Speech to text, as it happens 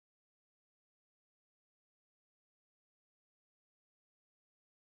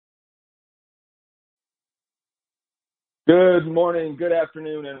Good morning, good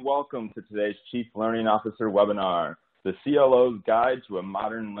afternoon, and welcome to today's Chief Learning Officer webinar, the CLO's Guide to a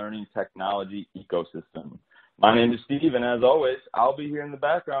Modern Learning Technology Ecosystem. My name is Steve, and as always, I'll be here in the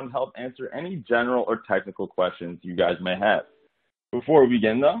background to help answer any general or technical questions you guys may have. Before we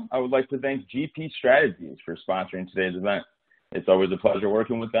begin, though, I would like to thank GP Strategies for sponsoring today's event. It's always a pleasure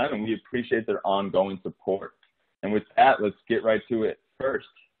working with them, and we appreciate their ongoing support. And with that, let's get right to it. First,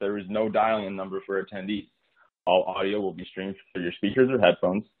 there is no dial-in number for attendees. All audio will be streamed through your speakers or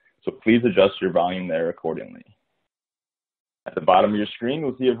headphones, so please adjust your volume there accordingly. At the bottom of your screen,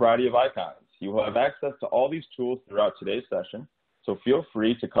 you'll see a variety of icons. You will have access to all these tools throughout today's session, so feel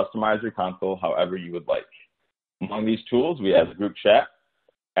free to customize your console however you would like. Among these tools, we have group chat,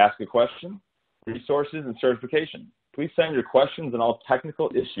 ask a question, resources, and certification. Please send your questions and all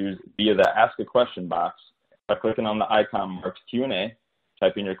technical issues via the Ask a Question box by clicking on the icon marked Q&A,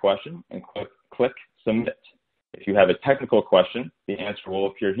 type in your question, and click Submit. If you have a technical question, the answer will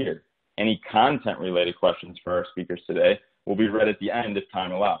appear here. Any content-related questions for our speakers today will be read at the end if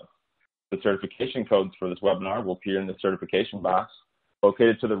time allows. The certification codes for this webinar will appear in the certification box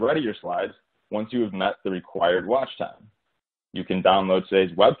located to the right of your slides once you have met the required watch time. You can download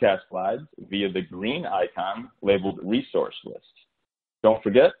today's webcast slides via the green icon labeled Resource List. Don't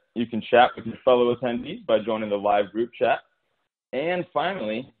forget, you can chat with your fellow attendees by joining the live group chat. And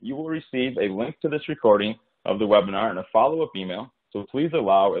finally, you will receive a link to this recording of the webinar and a follow-up email, so please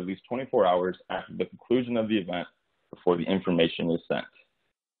allow at least 24 hours after the conclusion of the event before the information is sent.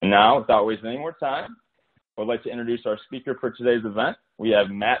 And now, without wasting any more time, I would like to introduce our speaker for today's event. We have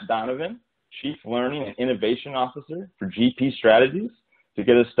Matt Donovan, Chief Learning and Innovation Officer for GP Strategies. To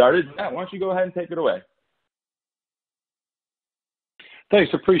get us started, Matt, why don't you go ahead and take it away?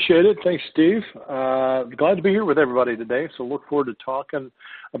 Thanks, appreciate it. Thanks, Steve. Glad to be here with everybody today. So look forward to talking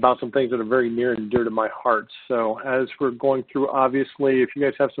about some things that are very near and dear to my heart. So as we're going through, obviously, if you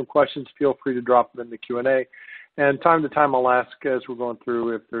guys have some questions, feel free to drop them in the Q&A. And time to time, I'll ask as we're going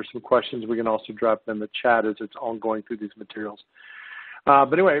through if there's some questions, we can also drop them in the chat as it's ongoing through these materials.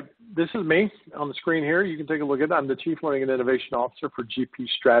 But anyway, this is me on the screen here. You can take a look at it. I'm the Chief Learning and Innovation Officer for GP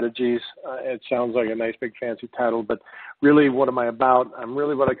Strategies. It sounds like a nice, big, fancy title, but really what am I about? I'm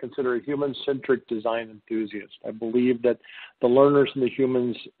really what I consider a human-centric design enthusiast. I believe that the learners and the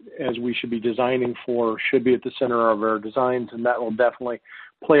humans, as we should be designing for, should be at the center of our designs, and that will definitely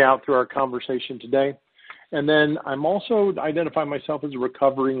play out through our conversation today. And then I'm also identifying myself as a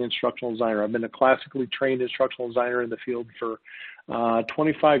recovering instructional designer. I've been a classically trained instructional designer in the field for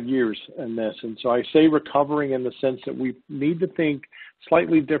 25 years in this. And so I say recovering in the sense that we need to think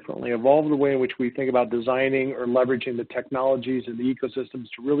slightly differently, evolve the way in which we think about designing or leveraging the technologies and the ecosystems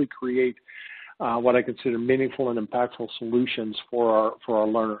to really create what I consider meaningful and impactful solutions for our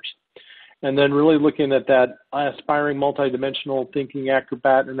learners. And then really looking at that aspiring multidimensional thinking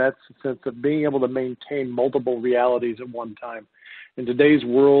acrobat, and that's the sense of being able to maintain multiple realities at one time. In today's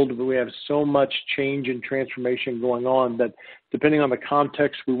world, we have so much change and transformation going on that depending on the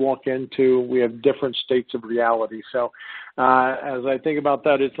context we walk into, we have different states of reality. So as I think about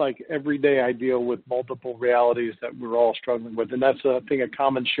that, it's like every day I deal with multiple realities that we're all struggling with. And that's, I think, a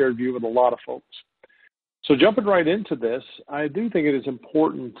common shared view with a lot of folks. So jumping right into this, I do think it is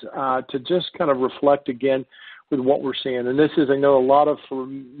important to just kind of reflect again with what we're seeing. And this is, I know for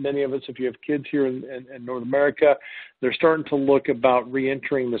many of us, if you have kids here in North America, they're starting to look about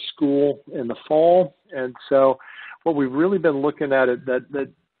re-entering the school in the fall. And so what we've really been looking at is that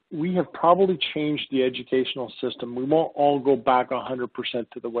we have probably changed the educational system. We won't all go back 100%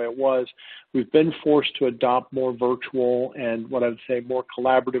 to the way it was. We've been forced to adopt more virtual and what I would say more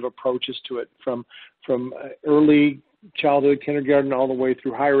collaborative approaches to it from early childhood, kindergarten, all the way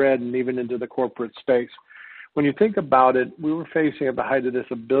through higher ed and even into the corporate space. When you think about it, we were facing at the height of this,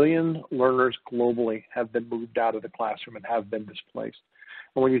 1 billion learners globally have been moved out of the classroom and have been displaced.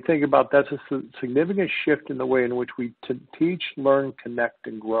 And when you think about that's a significant shift in the way in which we teach, learn, connect,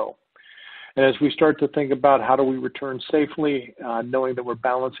 and grow. And as we start to think about how do we return safely, knowing that we're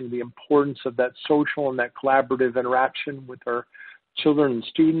balancing the importance of that social and that collaborative interaction with our children and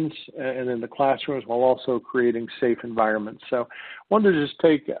students and in the classrooms while also creating safe environments. So I wanted to just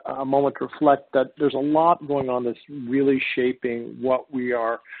take a moment to reflect that there's a lot going on that's really shaping what we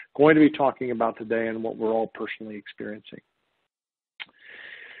are going to be talking about today and what we're all personally experiencing.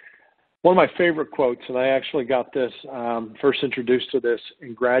 One of my favorite quotes, and I actually got this first introduced to this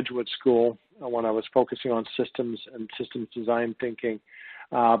in graduate school when I was focusing on systems and systems design thinking.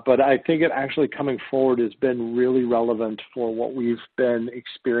 But I think it actually coming forward has been really relevant for what we've been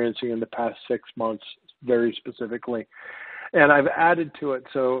experiencing in the past 6 months, very specifically. And I've added to it,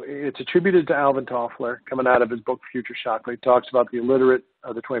 so it's attributed to Alvin Toffler, coming out of his book, Future Shock. He talks about the illiterate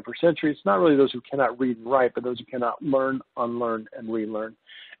of the 21st century. It's not really those who cannot read and write, but those who cannot learn, unlearn, and relearn.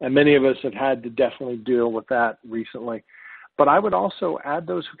 And many of us have had to definitely deal with that recently. But I would also add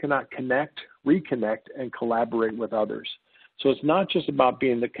those who cannot connect, reconnect, and collaborate with others. So it's not just about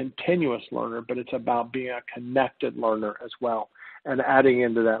being the continuous learner, but it's about being a connected learner as well, and adding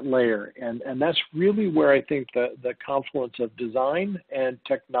into that layer. And that's really where I think the confluence of design and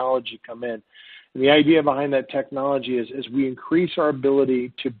technology come in. And the idea behind that technology is we increase our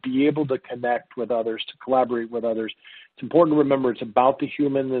ability to be able to connect with others, to collaborate with others. It's important to remember it's about the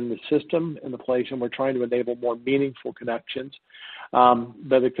human and the system and the place, and we're trying to enable more meaningful connections.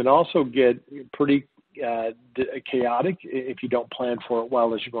 But it can also get pretty chaotic if you don't plan for it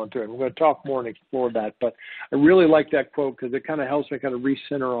well as you're going through it. We're going to talk more and explore that, but I really like that quote because it kind of helps me kind of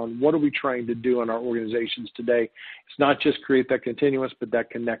recenter on what are we trying to do in our organizations today. It's not just create that continuous, but that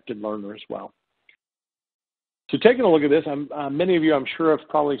connected learner as well. So taking a look at this, many of you I'm sure have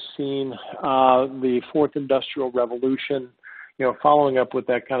probably seen the Fourth Industrial Revolution, following up with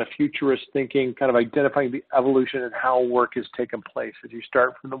that kind of futurist thinking, kind of identifying the evolution and how work has taken place as you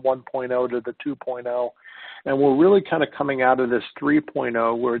start from the 1.0 to the 2.0. And we're really kind of coming out of this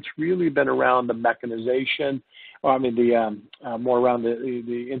 3.0 where it's really been around the mechanization, more around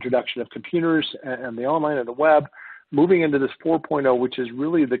the introduction of computers and the online and the web, moving into this 4.0, which is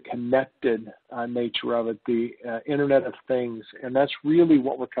really the connected nature of it, the Internet of Things. And that's really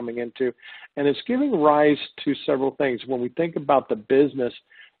what we're coming into. And it's giving rise to several things. When we think about the business,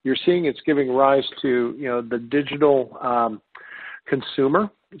 you're seeing it's giving rise to, the digital consumer.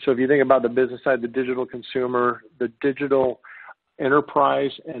 So if you think about the business side, the digital consumer, the digital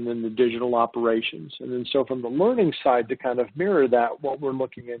enterprise, and then the digital operations. And then so from the learning side, to kind of mirror that, what we're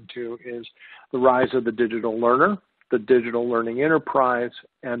looking into is the rise of the digital learner, the digital learning enterprise,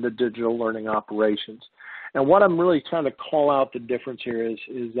 and the digital learning operations. And what I'm really trying to call out the difference here is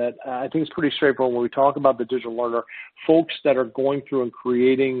that I think it's pretty straightforward when we talk about the digital learner, folks that are going through and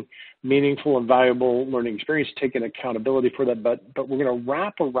creating meaningful and valuable learning experience, taking accountability for that, but we're going to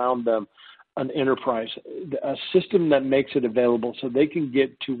wrap around them an enterprise, a system that makes it available so they can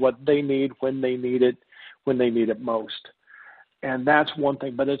get to what they need, when they need it most. And that's one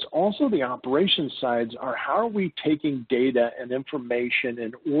thing, but it's also the operations sides are how are we taking data and information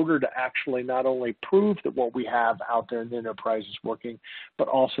in order to actually not only prove that what we have out there in the enterprise is working, but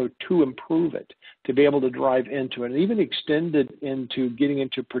also to improve it, to be able to drive into it, and even extend it into getting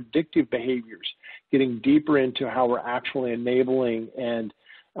into predictive behaviors, getting deeper into how we're actually enabling and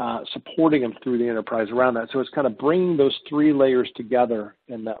supporting them through the enterprise around that. So it's kind of bringing those three layers together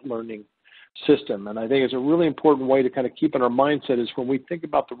in that learning system. And I think it's a really important way to kind of keep in our mindset is when we think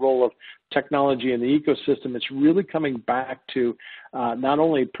about the role of technology in the ecosystem, it's really coming back to not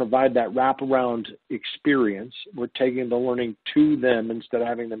only provide that wraparound experience, we're taking the learning to them instead of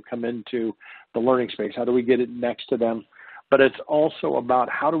having them come into the learning space. How do we get it next to them? But it's also about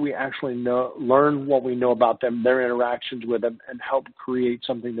how do we actually learn what we know about them, their interactions with them, and help create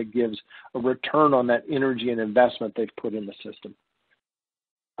something that gives a return on that energy and investment they've put in the system.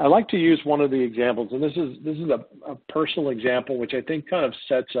 I like to use one of the examples, and this is a personal example, which I think kind of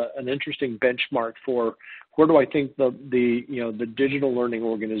sets an interesting benchmark for where do I think the digital learning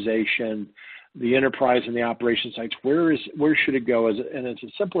organization, the enterprise, and the operation sites, where should it go? And it's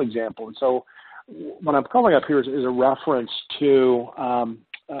a simple example. And so what I'm calling up here is a reference to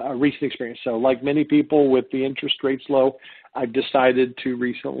a recent experience. So like many people with the interest rates low, I've decided to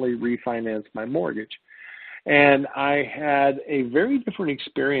recently refinance my mortgage. And I had a very different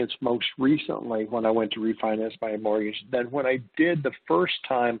experience most recently when I went to refinance my mortgage than when I did the first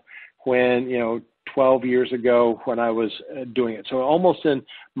time when, 12 years ago when I was doing it. So almost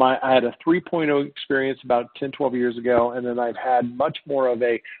I had a 3.0 experience about 10, 12 years ago, and then I've had much more of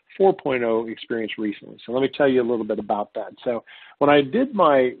a 4.0 experience recently. So let me tell you a little bit about that. So when I did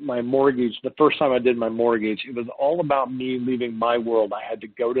my mortgage, the first time I did my mortgage, it was all about me leaving my world. I had to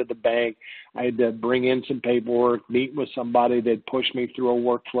go to the bank. I had to bring in some paperwork, meet with somebody. They'd push me through a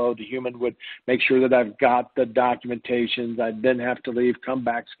workflow. The human would make sure that I've got the documentations. I'd then have to leave, come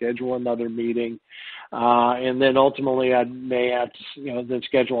back, schedule another meeting. And then ultimately I may have to, then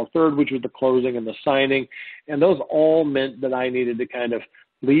schedule a third, which was the closing and the signing. And those all meant that I needed to kind of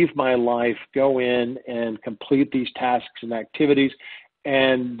leave my life, go in and complete these tasks and activities.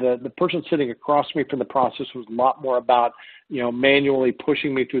 And the person sitting across me from the process was a lot more about, manually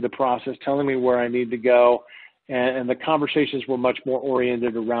pushing me through the process, telling me where I need to go. And the conversations were much more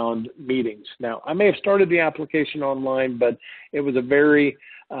oriented around meetings. Now, I may have started the application online, but it was a very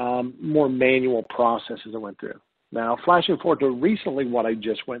more manual process as I went through. Now, flashing forward to recently, what I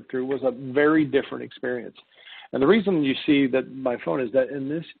just went through was a very different experience. And the reason you see that my phone is that in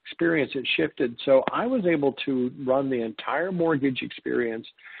this experience, it shifted. So I was able to run the entire mortgage experience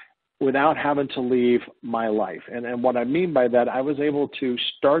without having to leave my life. And what I mean by that, I was able to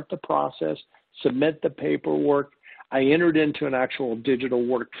start the process, submit the paperwork. I entered into an actual digital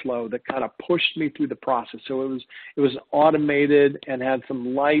workflow that kind of pushed me through the process. So it was automated and had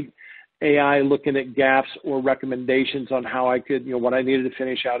some light AI looking at gaps or recommendations on how I could, what I needed to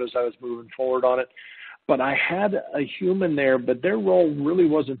finish out as I was moving forward on it. But I had a human there, but their role really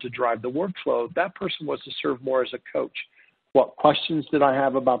wasn't to drive the workflow. That person was to serve more as a coach. What questions did I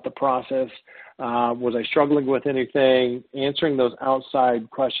have about the process? Was I struggling with anything? Answering those outside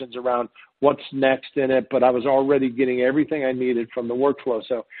questions around what's next in it, but I was already getting everything I needed from the workflow.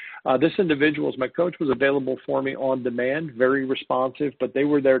 So this individual, as my coach, was available for me on demand, very responsive, but they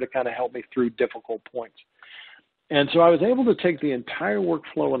were there to kind of help me through difficult points. And so I was able to take the entire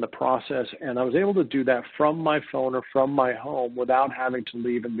workflow in the process, and I was able to do that from my phone or from my home without having to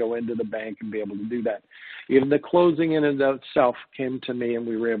leave and go into the bank and be able to do that. Even the closing in and of itself came to me, and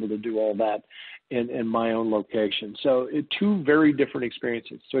we were able to do all that in my own location. So two very different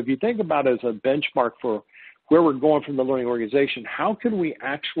experiences. So if you think about it as a benchmark for where we're going from the learning organization, how can we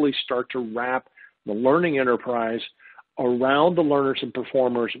actually start to wrap the learning enterprise around the learners and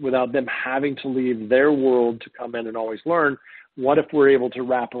performers without them having to leave their world to come in and always learn? What if we're able to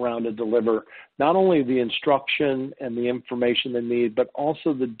wrap around and deliver not only the instruction and the information they need, but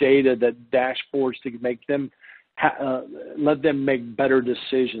also the data, that dashboards to make them let them make better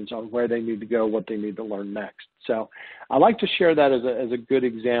decisions on where they need to go, what they need to learn next. So I like to share that as a good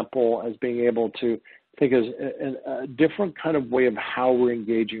example, as being able to think as a different kind of way of how we're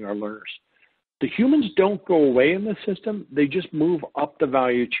engaging our learners. The humans don't go away in the system. They just move up the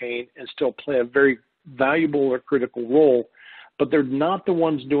value chain and still play a very valuable or critical role, but they're not the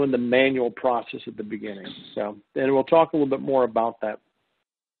ones doing the manual process at the beginning. So, and we'll talk a little bit more about that.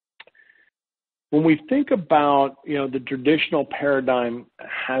 When we think about, the traditional paradigm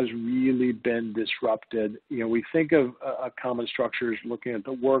has really been disrupted. We think of a common structure as looking at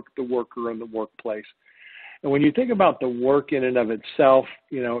the work, the worker, and the workplace. And when you think about the work in and of itself,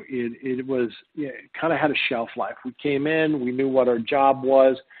 it kind of had a shelf life. We came in, we knew what our job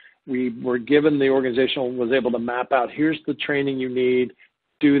was. We were given, the organization was able to map out, here's the training you need,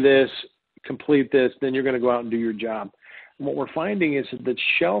 do this, complete this, then you're going to go out and do your job. And what we're finding is that the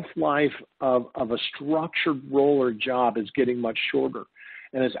shelf life of a structured role or job is getting much shorter.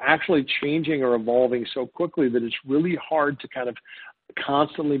 And it's actually changing or evolving so quickly that it's really hard to kind of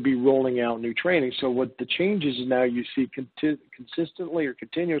constantly be rolling out new training. So what the change is now, you see consistently or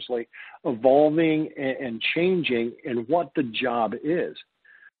continuously evolving and changing in what the job is.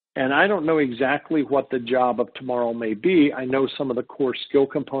 And I don't know exactly what the job of tomorrow may be. I know some of the core skill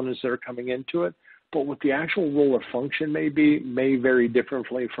components that are coming into it, but what the actual role or function may be may vary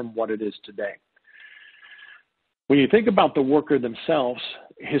differently from what it is today. When you think about the worker themselves,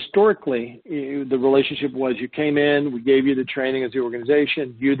 historically, the relationship was you came in, we gave you the training as the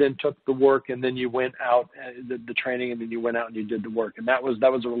organization, you then took the work, and then you went out, the training, and then you went out and you did the work. And that was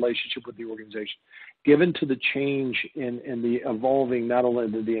a relationship with the organization. Given to the change in the evolving, not only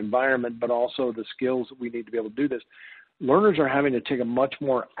the environment, but also the skills that we need to be able to do this, learners are having to take a much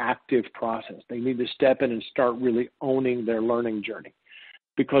more active process. They need to step in and start really owning their learning journey,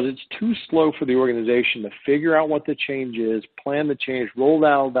 because it's too slow for the organization to figure out what the change is, plan the change, roll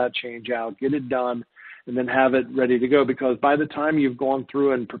out that change out, get it done, and then have it ready to go. Because by the time you've gone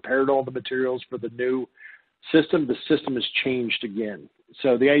through and prepared all the materials for the new system, the system has changed again.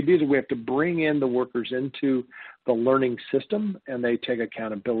 So the idea is that we have to bring in the workers into the learning system, and they take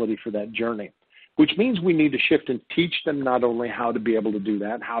accountability for that journey, which means we need to shift and teach them not only how to be able to do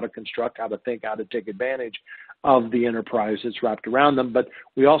that, how to construct, how to think, how to take advantage of the enterprise that's wrapped around them, but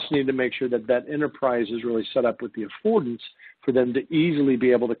we also need to make sure that that enterprise is really set up with the affordance for them to easily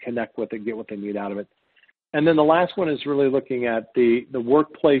be able to connect with it, get what they need out of it. And then the last one is really looking at the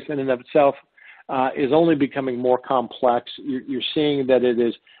workplace in and of itself is only becoming more complex. You're seeing that it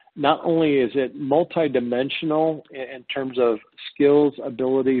is not only is it multidimensional in terms of skills,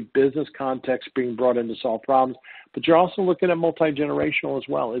 ability, business context being brought in to solve problems, but you're also looking at multi-generational as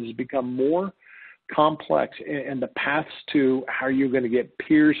well. It has become more complex, and the paths to how you're going to get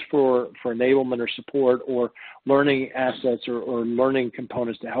peers for enablement or support, or learning assets or learning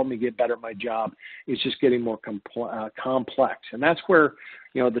components to help me get better at my job is just getting more complex. And that's where,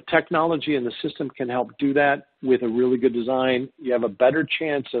 the technology and the system can help do that with a really good design. You have a better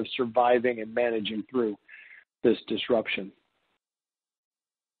chance of surviving and managing through this disruption.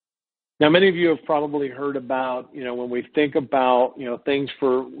 Now, many of you have probably heard about, when we think about, things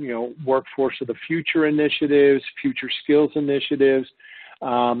for, workforce of the future initiatives, future skills initiatives.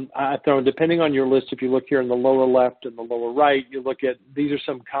 I throw, depending on your list, if you look here in the lower left and the lower right, you look at, these are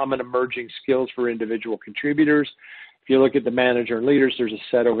some common emerging skills for individual contributors. If you look at the manager and leaders, there's a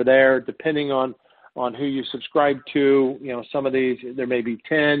set over there. Depending on who you subscribe to, some of these, there may be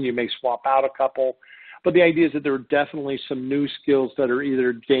 10, you may swap out a couple. But the idea is that there are definitely some new skills that are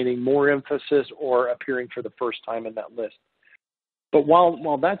either gaining more emphasis or appearing for the first time in that list. But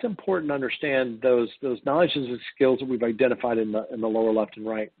while that's important to understand those knowledge and skills that we've identified in the lower left and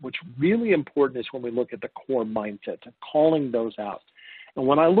right, what's really important is when we look at the core mindsets and calling those out. And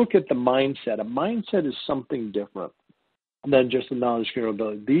when I look at the mindset, a mindset is something different than just the knowledge, skill,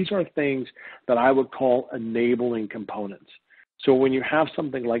 ability. These are things that I would call enabling components. So when you have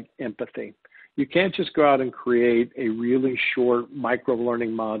something like empathy, you can't just go out and create a really short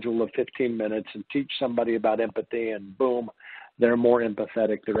micro-learning module of 15 minutes and teach somebody about empathy and boom, they're more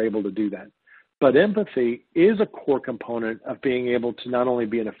empathetic, they're able to do that. But empathy is a core component of being able to not only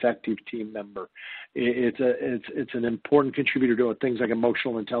be an effective team member, it's an important contributor to things like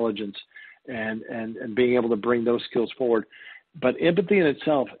emotional intelligence and being able to bring those skills forward. But empathy in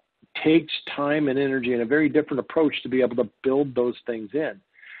itself takes time and energy and a very different approach to be able to build those things in.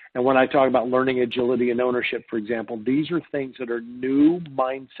 And when I talk about learning agility and ownership, for example, these are things that are new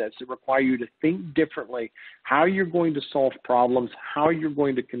mindsets that require you to think differently, how you're going to solve problems, how you're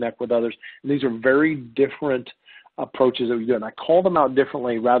going to connect with others. And these are very different approaches that we do. And I call them out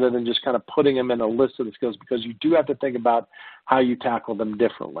differently rather than just kind of putting them in a list of the skills, because you do have to think about how you tackle them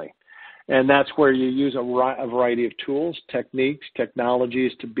differently. And that's where you use a variety of tools, techniques,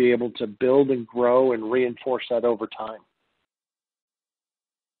 technologies to be able to build and grow and reinforce that over time.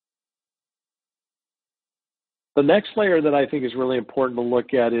 The next layer that I think is really important to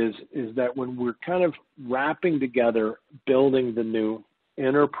look at is that when we're kind of wrapping together, building the new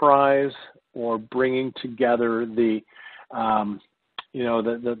enterprise or bringing together the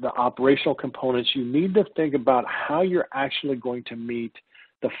operational components, you need to think about how you're actually going to meet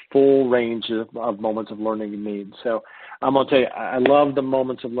the full range of moments of learning and need. So I'm going to tell you, I love the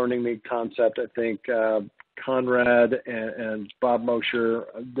moments of learning need concept. I think Conrad and Bob Mosher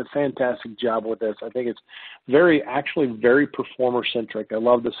did a fantastic job with this. I think it's very performer-centric. I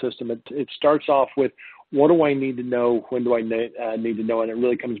love the system. It starts off with, what do I need to know? When do I need to know? And it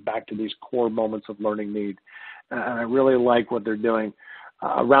really comes back to these core moments of learning need. And I really like what they're doing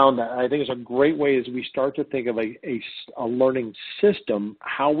around that. I think it's a great way as we start to think of a learning system,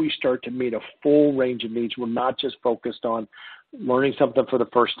 how we start to meet a full range of needs. We're not just focused on learning something for the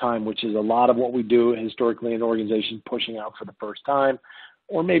first time, which is a lot of what we do historically in organizations, pushing out for the first time,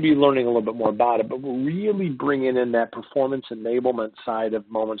 or maybe learning a little bit more about it, but we're really bringing in that performance enablement side of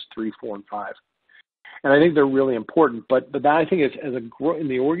moments 3, 4, and 5. And I think they're really important, but that I think is in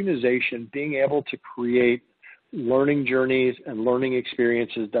the organization, being able to create learning journeys and learning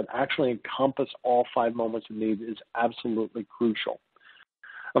experiences that actually encompass all 5 moments of need is absolutely crucial.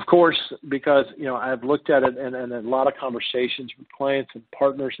 Of course, because, I've looked at it and a lot of conversations with clients and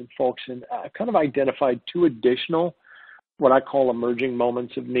partners and folks, and I've kind of identified 2 additional, what I call emerging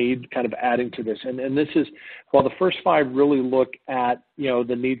moments of need, kind of adding to this. And this is, while the first 5 really look at,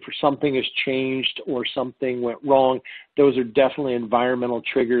 the need for something has changed or something went wrong, those are definitely environmental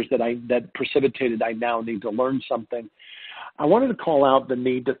triggers that precipitated, I now need to learn something. I wanted to call out the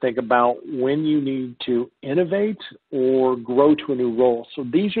need to think about when you need to innovate or grow to a new role. So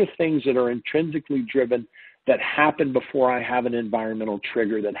these are things that are intrinsically driven that happen before I have an environmental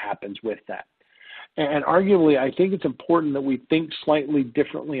trigger that happens with that. And arguably, I think it's important that we think slightly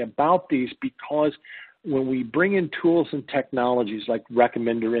differently about these, because when we bring in tools and technologies like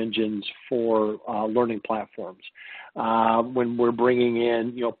recommender engines for learning platforms, when we're bringing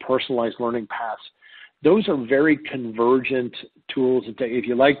in personalized learning paths, those are very convergent tools. If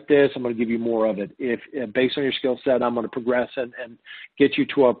you like this, I'm going to give you more of it. If based on your skill set, I'm going to progress and get you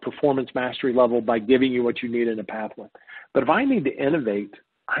to a performance mastery level by giving you what you need in a pathway. But if I need to innovate,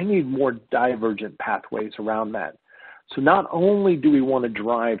 I need more divergent pathways around that. So not only do we want to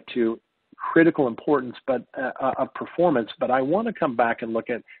drive to critical importance of performance, but I want to come back and look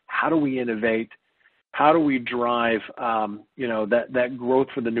at how do we innovate. How do we drive, that growth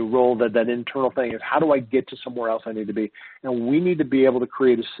for the new role, that internal thing is, how do I get to somewhere else I need to be? And we need to be able to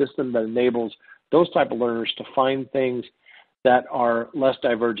create a system that enables those type of learners to find things that are less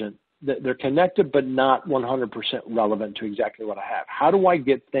divergent. They're connected but not 100% relevant to exactly what I have. How do I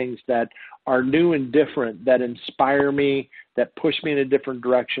get things that are new and different, that inspire me, that push me in a different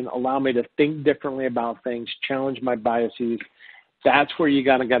direction, allow me to think differently about things, challenge my biases, That's where you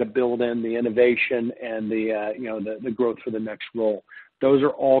got to build in the innovation and the growth for the next role. Those are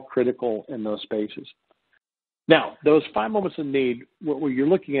all critical in those spaces. Now, those 5 moments of need, what you're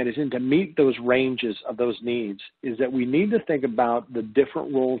looking at is to meet those ranges of those needs, is that we need to think about the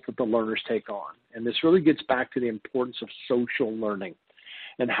different roles that the learners take on. And this really gets back to the importance of social learning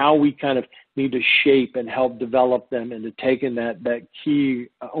and how we kind of need to shape and help develop them into taking that key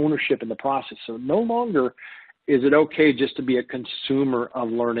ownership in the process. So no longer is it okay just to be a consumer of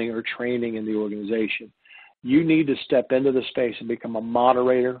learning or training in the organization. You need to step into the space and become a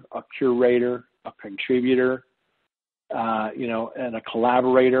moderator, a curator, a contributor, and a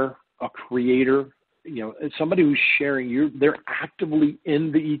collaborator, a creator, somebody who's sharing. They're actively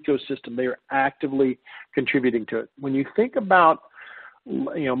in the ecosystem. They are actively contributing to it. When you think about,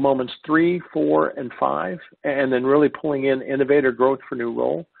 moments 3, 4, and 5, and then really pulling in innovator growth for new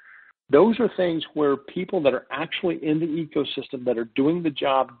role, those are things where people that are actually in the ecosystem, that are doing the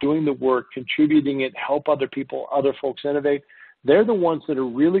job, doing the work, contributing it, help other people, other folks innovate, they're the ones that are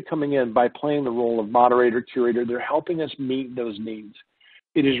really coming in by playing the role of moderator, curator. They're helping us meet those needs.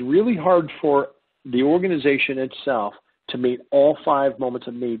 It is really hard for the organization itself to meet all 5 moments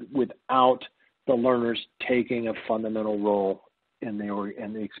of need without the learners taking a fundamental role in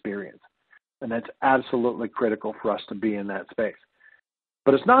the experience. And that's absolutely critical for us to be in that space.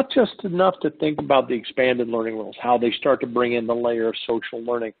 But it's not just enough to think about the expanded learning roles, how they start to bring in the layer of social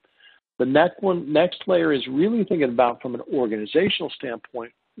learning. The next layer is really thinking about, from an organizational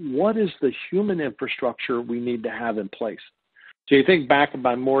standpoint, what is the human infrastructure we need to have in place? So you think back to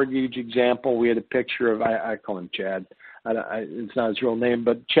my mortgage example, we had a picture of, I call him Chad. It's not his real name,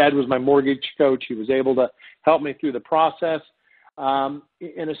 but Chad was my mortgage coach. He was able to help me through the process.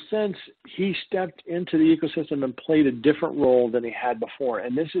 In a sense, he stepped into the ecosystem and played a different role than he had before.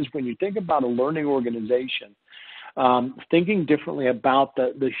 And this is when you think about a learning organization, thinking differently about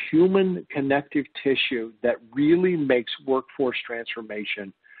the human connective tissue that really makes workforce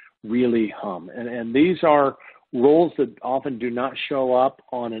transformation really hum. And these are roles that often do not show up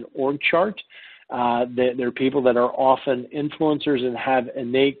on an org chart. They're people that are often influencers and have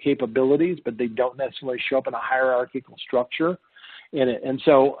innate capabilities, but they don't necessarily show up in a hierarchical structure in it. And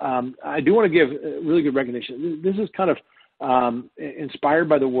so I do want to give really good recognition. This is kind of inspired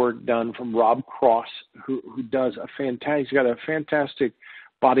by the work done from Rob Cross, who does he's got a fantastic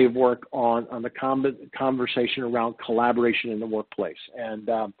body of work on the conversation around collaboration in the workplace, and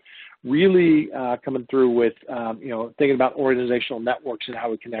really coming through with, thinking about organizational networks and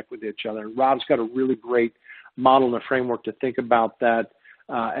how we connect with each other. And Rob's got a really great model and a framework to think about that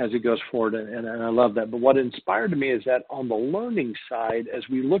as it goes forward, and I love that. But what inspired me is that on the learning side, as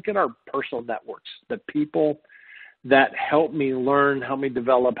we look at our personal networks, the people that help me learn, help me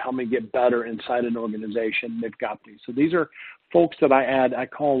develop, help me get better inside an organization, they've got these. So these are folks that I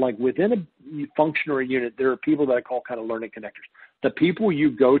call, like, within a function or a unit, there are people that I call kind of learning connectors. The people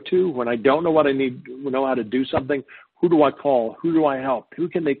you go to when I don't know what I need, know how to do something, who do I call? Who do I help? Who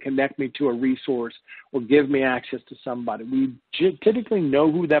can they connect me to a resource or give me access to somebody? We typically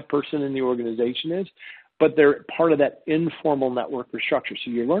know who that person in the organization is, but they're part of that informal network or structure. So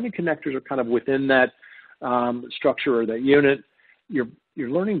your learning connectors are kind of within that structure or that unit. Your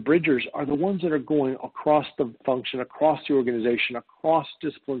learning bridgers are the ones that are going across the function, across the organization, across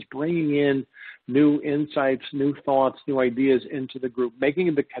disciplines, bringing in new insights, new thoughts, new ideas into the group,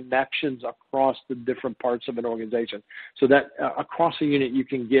 making the connections across the different parts of an organization so that across a unit you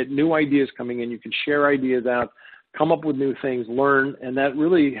can get new ideas coming in, you can share ideas out, come up with new things, learn, and that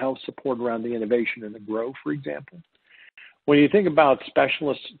really helps support around the innovation and the growth, for example. When you think about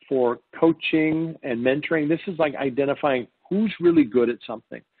specialists for coaching and mentoring, this is like identifying who's really good at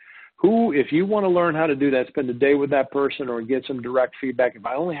something. Who, if you want to learn how to do that, spend a day with that person or get some direct feedback. If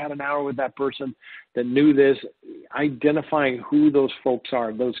I only had an hour with that person that knew this, identifying who those folks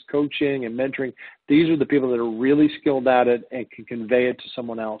are, those coaching and mentoring, these are the people that are really skilled at it and can convey it to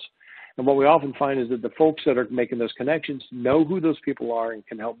someone else. And what we often find is that the folks that are making those connections know who those people are and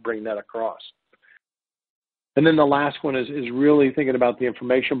can help bring that across. And then the last one is really thinking about the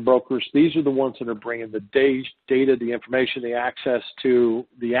information brokers. These are the ones that are bringing the data, the information, the access to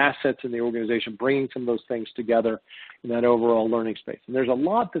the assets in the organization, bringing some of those things together in that overall learning space. And there's a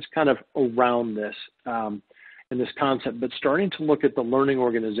lot that's kind of around this in this concept, but starting to look at the learning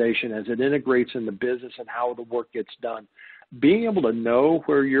organization as it integrates in the business and how the work gets done. Being able to know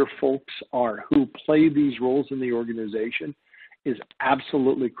where your folks are, who play these roles in the organization, is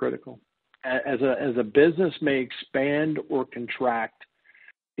absolutely critical. As a business may expand or contract,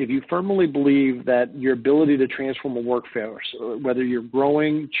 if you firmly believe that your ability to transform a workforce, whether you're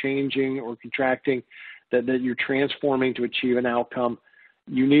growing, changing, or contracting, that you're transforming to achieve an outcome.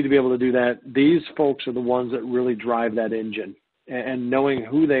 You need to be able to do that. These folks are the ones that really drive that engine, and knowing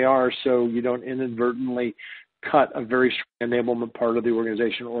who they are so you don't inadvertently cut a very strong enablement part of the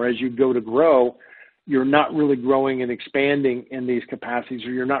organization, or as you go to grow, you're not really growing and expanding in these capacities,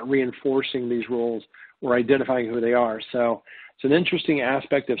 or you're not reinforcing these roles or identifying who they are. So it's an interesting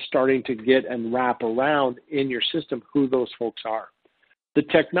aspect of starting to get and wrap around in your system who those folks are. The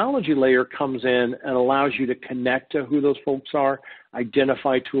technology layer comes in and allows you to connect to who those folks are,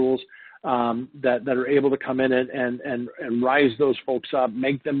 identify tools that are able to come in and rise those folks up,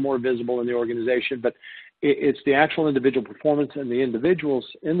 make them more visible in the organization. But it's the actual individual performance and the individuals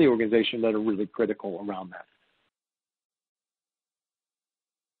in the organization that are really critical around that.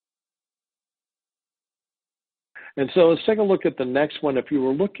 And so let's take a look at the next one. If you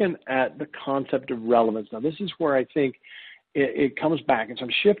were looking at the concept of relevance, now this is where I think it comes back. And so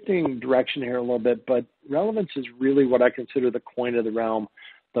I'm shifting direction here a little bit, but relevance is really what I consider the coin of the realm,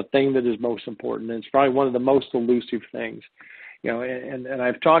 the thing that is most important. And it's probably one of the most elusive things. You know, and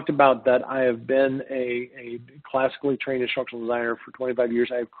I've talked about that. I have been a classically trained instructional designer for 25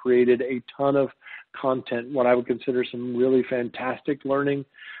 years. I've created a ton of content, what I would consider some really fantastic learning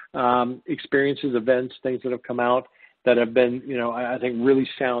experiences, events, things that have come out that have been, you know, I think really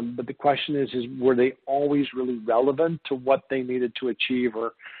sound. But the question is were they always really relevant to what they needed to achieve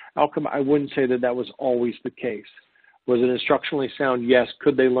or outcome? I wouldn't say that was always the case. Was it instructionally sound? Yes.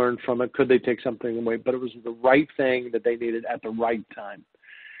 Could they learn from it? Could they take something away? But it was the right thing that they needed at the right time.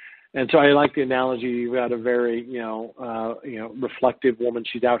 And so I like the analogy. You've got a very, reflective woman.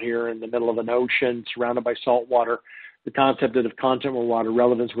 She's out here in the middle of an ocean, surrounded by salt water. The concept that if content were water,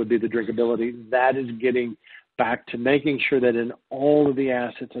 relevance would be the drinkability. That is getting back to making sure that in all of the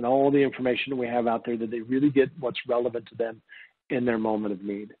assets and all the information that we have out there, that they really get what's relevant to them in their moment of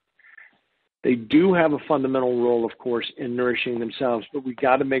need. They do have a fundamental role, of course, in nourishing themselves, but we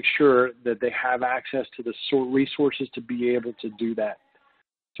got to make sure that they have access to the resources to be able to do that.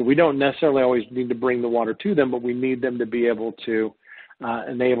 So we don't necessarily always need to bring the water to them, but we need them to be able to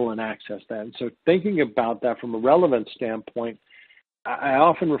enable and access that. And so thinking about that from a relevance standpoint, I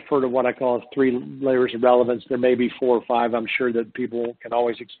often refer to what I call 3 layers of relevance. There may be 4 or 5. I'm sure that people can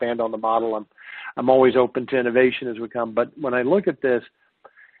always expand on the model. I'm always open to innovation as we come. But when I look at this,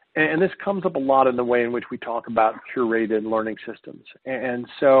 and this comes up a lot in the way in which we talk about curated learning systems. And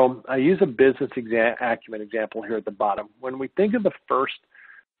so I use a business acumen example here at the bottom. When we think of the first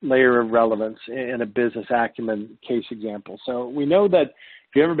layer of relevance in a business acumen case example, so we know that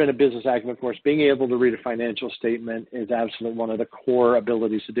if you've ever been a business acumen course, being able to read a financial statement is absolutely one of the core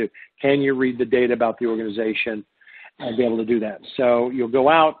abilities to do. Can you read the data about the organization and be able to do that? So you'll go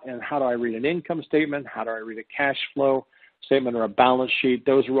out and how do I read an income statement? How do I read a cash flow statement or a balance sheet?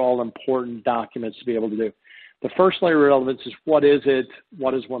 Those are all important documents to be able to do. The first layer of relevance is what is it?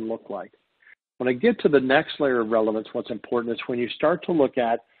 What does one look like? When I get to the next layer of relevance, what's important is when you start to look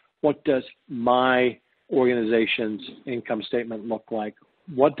at what does my organization's income statement look like?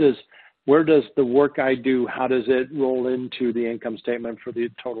 Where does the work I do, how does it roll into the income statement for the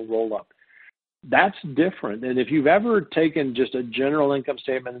total roll-up? That's different. And if you've ever taken just a general income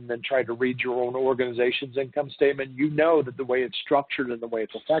statement and then tried to read your own organization's income statement, you know that the way it's structured and the way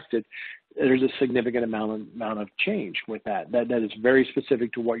it's affected, there's a significant amount of change with that is very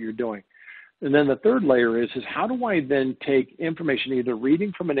specific to what you're doing. And then the third layer is how do I then take information, either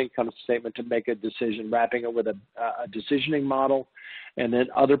reading from an income statement to make a decision, wrapping it with a decisioning model, and then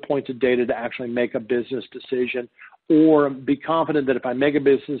other points of data to actually make a business decision, or be confident that if I make a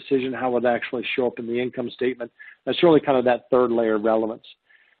business decision, how would it actually show up in the income statement? That's really kind of that third layer of relevance.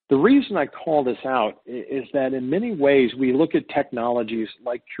 The reason I call this out is that in many ways we look at technologies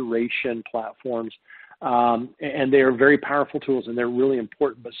like curation platforms, and they are very powerful tools and they're really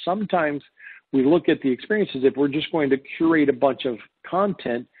important, but sometimes we look at the experiences if we're just going to curate a bunch of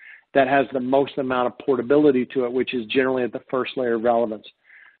content that has the most amount of portability to it, which is generally at the first layer of relevance.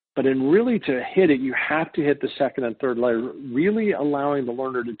 But in really to hit it, you have to hit the second and third layer, really allowing the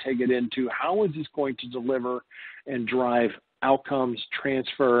learner to take it into how is this going to deliver and drive outcomes,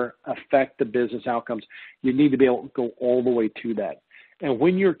 transfer, affect the business outcomes. You need to be able to go all the way to that. And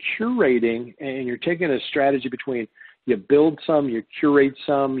when you're curating and you're taking a strategy between you build some, you curate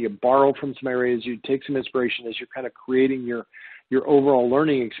some, you borrow from some areas, you take some inspiration as you're kind of creating your overall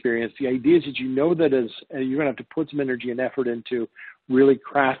learning experience. The idea is that you know that you're going to have to put some energy and effort into really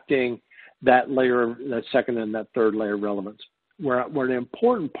crafting that layer, that second and that third layer of relevance. Where an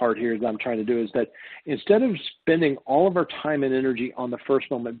important part here that I'm trying to do is that instead of spending all of our time and energy on the first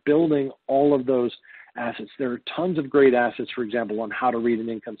moment, building all of those assets, there are tons of great assets, for example, on how to read an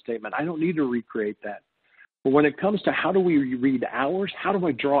income statement. I don't need to recreate that. But when it comes to how do we read hours, how do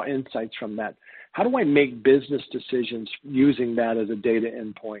I draw insights from that? How do I make business decisions using that as a data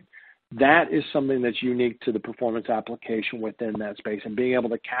endpoint? That is something that's unique to the performance application within that space, and being able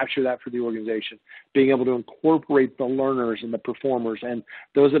to capture that for the organization, being able to incorporate the learners and the performers and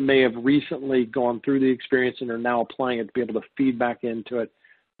those that may have recently gone through the experience and are now applying it to be able to feed back into it.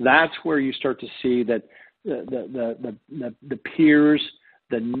 That's where you start to see that the peers,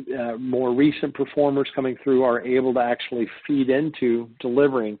 the more recent performers coming through are able to actually feed into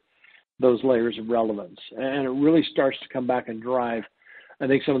delivering those layers of relevance. And it really starts to come back and drive, I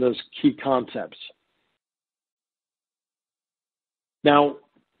think, some of those key concepts. Now,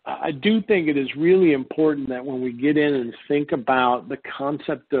 I do think it is really important that when we get in and think about the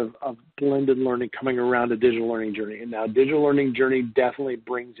concept of blended learning coming around a digital learning journey. And now, digital learning journey definitely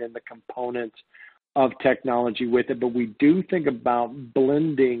brings in the components of technology with it, but we do think about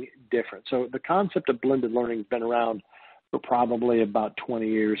blending different. So the concept of blended learning has been around for probably about 20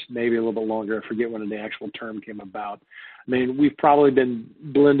 years, maybe a little bit longer. I forget when the actual term came about. I mean, we've probably been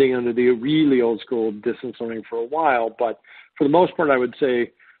blending under the really old school distance learning for a while, but for the most part, I would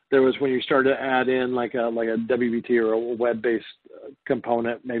say there was when you started to add in like a WBT or a web-based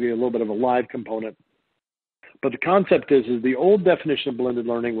component, maybe a little bit of a live component. But the concept is the old definition of blended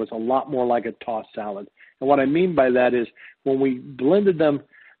learning was a lot more like a tossed salad. And what I mean by that is when we blended them,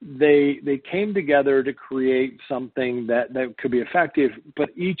 they came together to create something that could be effective, but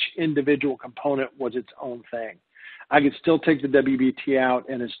each individual component was its own thing. I could still take the WBT out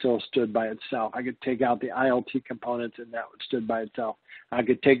and it still stood by itself. I could take out the ILT components and that stood by itself. I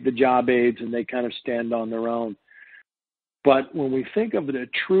could take the job aids and they kind of stand on their own. But when we think of the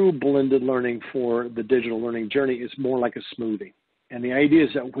true blended learning for the digital learning journey, it's more like a smoothie. And the idea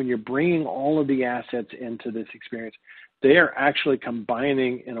is that when you're bringing all of the assets into this experience, they are actually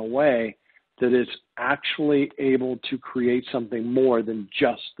combining in a way that is actually able to create something more than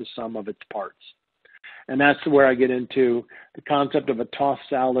just the sum of its parts. And that's where I get into the concept of a tossed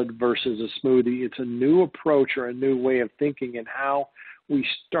salad versus a smoothie. It's a new approach or a new way of thinking and how we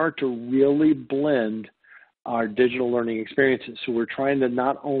start to really blend our digital learning experiences. So we're trying to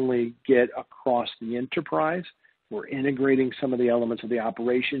not only get across the enterprise, we're integrating some of the elements of the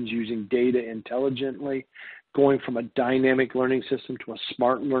operations using data intelligently, going from a dynamic learning system to a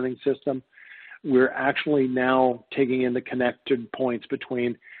smart learning system. We're actually now taking in the connected points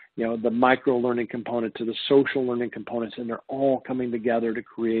between the micro learning component to the social learning components, and they're all coming together to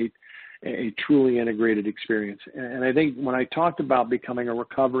create a truly integrated experience. And I think when I talked about becoming a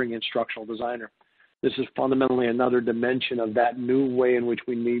recovering instructional designer, this is fundamentally another dimension of that new way in which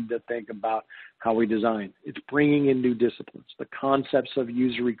we need to think about how we design. It's bringing in new disciplines, the concepts of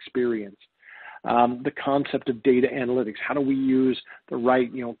user experience, the concept of data analytics. How do we use the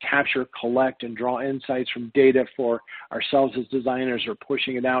right, capture, collect, and draw insights from data for ourselves as designers, or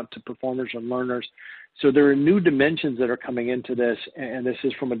pushing it out to performers and learners? So there are new dimensions that are coming into this, and this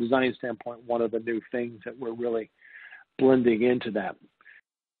is, from a design standpoint, one of the new things that we're really blending into that.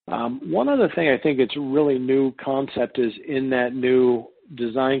 One other thing I think it's a really new concept is in that new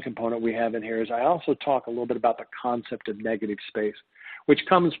design component we have in here is I also talk a little bit about the concept of negative space, which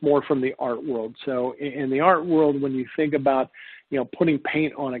comes more from the art world. So in the art world, when you think about, putting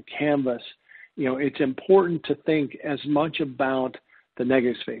paint on a canvas, it's important to think as much about the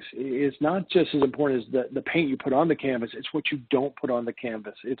negative space. It's not just as important as the paint you put on the canvas, it's what you don't put on the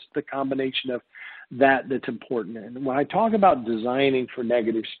canvas. It's the combination of that's important. And when I talk about designing for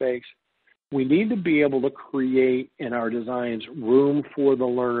negative space, we need to be able to create in our designs room for the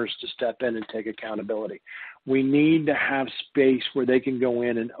learners to step in and take accountability. We need to have space where they can go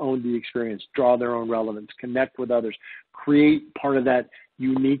in and own the experience, draw their own relevance, connect with others, create part of that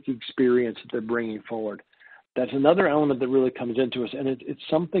unique experience that they're bringing forward. That's another element that really comes into us, and it's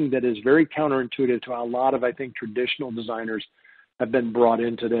something that is very counterintuitive to a lot of, I think, traditional designers have been brought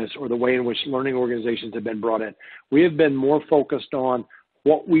into this, or the way in which learning organizations have been brought in. We have been more focused on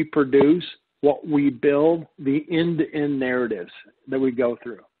what we produce, what we build, the end-to-end narratives that we go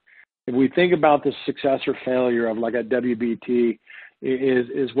through. If we think about the success or failure of like a WBT,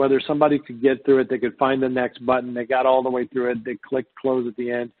 is whether somebody could get through it, they could find the next button, they got all the way through it, they clicked close at the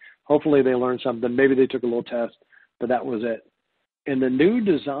end. Hopefully they learned something. Maybe they took a little test, but that was it. In the new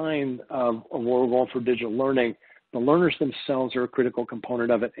design of what we're going for digital learning, the learners themselves are a critical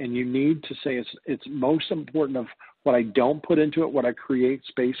component of it, and you need to say it's most important of what I don't put into it, what I create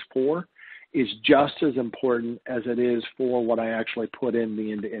space for, is just as important as it is for what I actually put in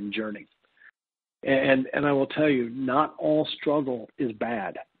the end-to-end journey. And I will tell you, not all struggle is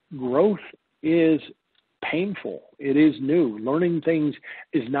bad. Growth is painful. It is new. Learning things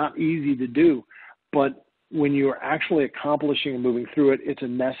is not easy to do, but when you're actually accomplishing and moving through it, it's a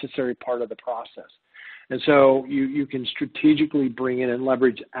necessary part of the process. And so you can strategically bring in and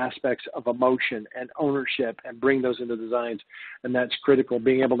leverage aspects of emotion and ownership and bring those into designs, and that's critical,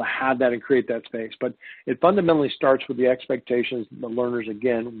 being able to have that and create that space. But it fundamentally starts with the expectations that the learners,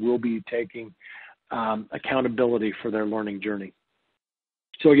 again, will be taking accountability for their learning journey.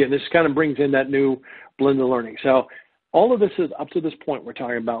 So again, this kind of brings in that new blended learning. So all of this is up to this point we're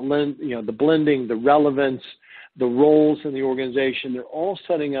talking about, the blending, the relevance, the roles in the organization. They're all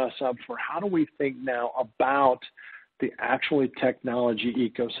setting us up for how do we think now about the actually technology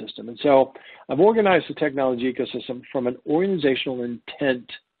ecosystem. And so I've organized the technology ecosystem from an organizational intent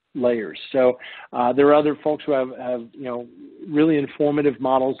layers. So there are other folks who have really informative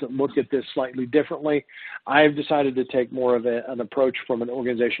models that look at this slightly differently. I've decided to take more of an approach from an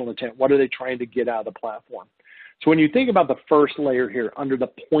organizational intent. What are they trying to get out of the platform? So when you think about the first layer here under the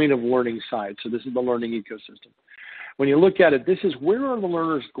point of learning side, so this is the learning ecosystem. When you look at it, this is where are the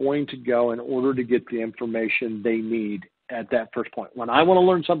learners going to go in order to get the information they need at that first point. When I want to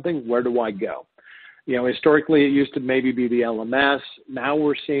learn something, where do I go? Historically, it used to maybe be the LMS. Now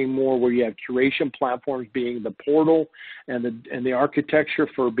we're seeing more where you have curation platforms being the portal and the architecture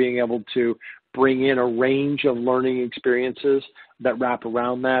for being able to bring in a range of learning experiences that wrap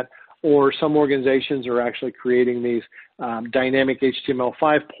around that. Or some organizations are actually creating these dynamic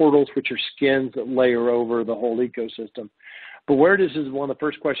HTML5 portals, which are skins that layer over the whole ecosystem. But where this is one of the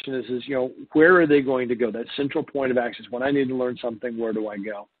first questions is, where are they going to go? That central point of access. When I need to learn something, where do I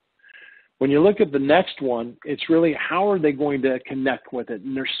go? When you look at the next one, it's really how are they going to connect with it?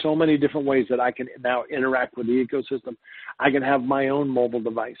 And there's so many different ways that I can now interact with the ecosystem. I can have my own mobile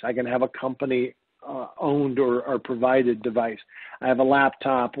device. I can have a company owned or provided device. I have a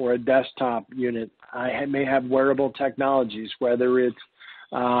laptop or a desktop unit. I may have wearable technologies, whether it's,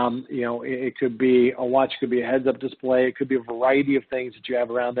 it could be a watch, it could be a heads-up display, it could be a variety of things that you have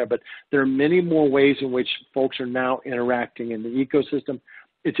around there, but there are many more ways in which folks are now interacting in the ecosystem.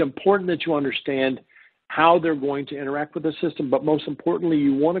 It's important that you understand how they're going to interact with the system, but most importantly,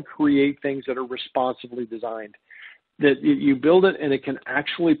 you want to create things that are responsibly designed, that you build it and it can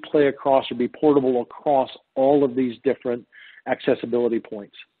actually play across or be portable across all of these different accessibility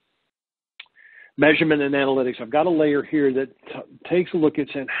points. Measurement and analytics. I've got a layer here that takes a look at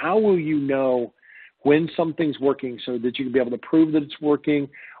saying, how will you know when something's working so that you can be able to prove that it's working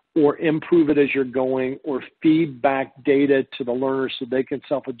or improve it as you're going, or feed back data to the learners so they can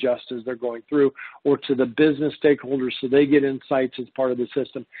self-adjust as they're going through, or to the business stakeholders so they get insights as part of the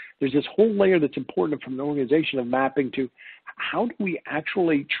system. There's this whole layer that's important from an organization of mapping to how do we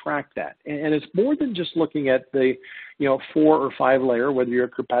actually track that? And it's more than just looking at the 4 or 5 layer, whether you're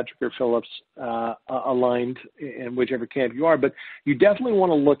Kirkpatrick or Phillips aligned in whichever camp you are, but you definitely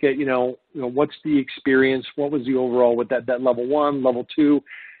want to look at, what's the experience, what was the overall with that level 1, level 2,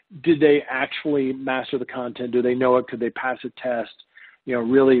 did they actually master the content? Do they know it? Could they pass a test?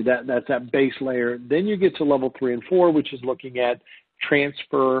 Really that's that base layer. Then you get to level 3 and 4, which is looking at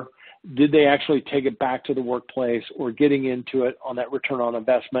transfer. Did they actually take it back to the workplace, or getting into it on that return on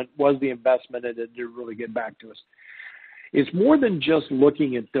investment? Was the investment in it to really get back to us? It's more than just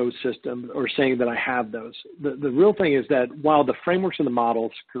looking at those systems or saying that I have those. The real thing is that while the frameworks and the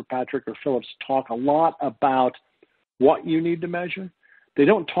models, Kirkpatrick or Phillips, talk a lot about what you need to measure, they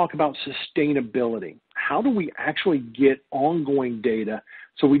don't talk about sustainability. How do we actually get ongoing data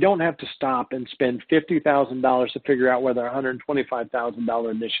so we don't have to stop and spend $50,000 to figure out whether a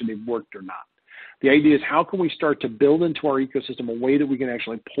 $125,000 initiative worked or not? The idea is, how can we start to build into our ecosystem a way that we can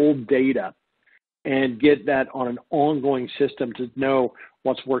actually pull data and get that on an ongoing system to know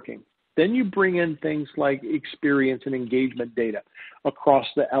what's working? Then you bring in things like experience and engagement data across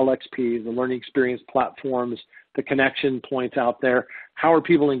the LXP, the learning experience platforms, the connection points out there. How are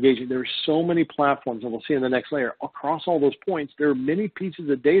people engaging? There are so many platforms, and we'll see in the next layer. Across all those points, there are many pieces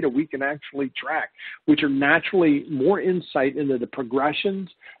of data we can actually track, which are naturally more insight into the progressions,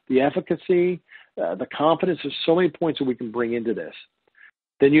 the efficacy, the confidence. There's so many points that we can bring into this.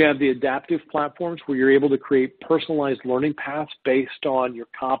 Then you have the adaptive platforms where you're able to create personalized learning paths based on your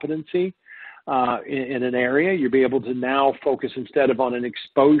competency in an area. You'll be able to now focus, instead of on an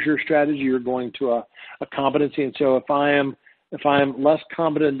exposure strategy, you're going to a competency. And so if I am less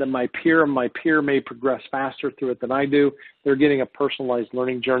competent than my peer, and my peer may progress faster through it than I do, they're getting a personalized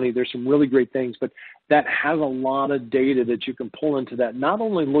learning journey. There's some really great things, but that has a lot of data that you can pull into that, not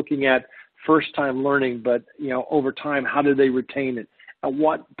only looking at first-time learning, but over time, how do they retain it? At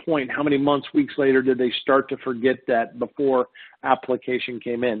what point, how many months, weeks later, did they start to forget that before application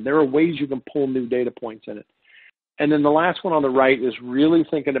came in? There are ways you can pull new data points in it. And then the last one on the right is really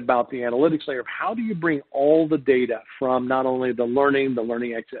thinking about the analytics layer of how do you bring all the data from not only the learning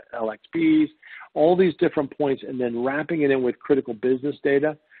LXPs, all these different points, and then wrapping it in with critical business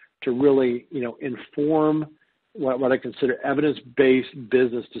data to really, inform what I consider evidence-based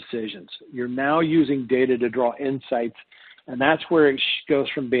business decisions. You're now using data to draw insights, and that's where it goes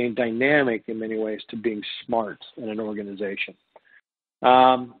from being dynamic in many ways to being smart in an organization.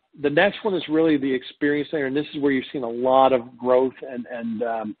 The next one is really the experience layer, and this is where you've seen a lot of growth and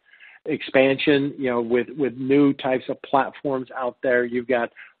expansion, with new types of platforms out there. You've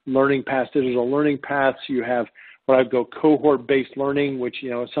got learning paths, digital learning paths. You have what I'd go cohort-based learning, which,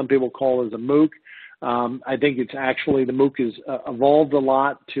 some people call as a MOOC. I think it's actually, the MOOC has evolved a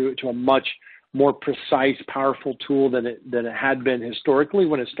lot to a much more precise, powerful tool than it had been historically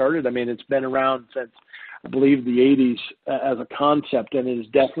when it started. I mean, it's been around since, I believe, the 80s as a concept, and it has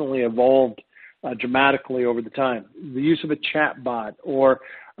definitely evolved dramatically over the time. The use of a chat bot or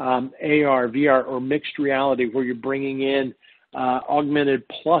AR, VR, or mixed reality, where you're bringing in augmented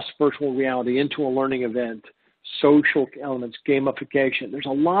plus virtual reality into a learning event, social elements, gamification. There's a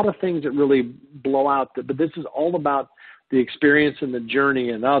lot of things that really blow out, but this is all about the experience and the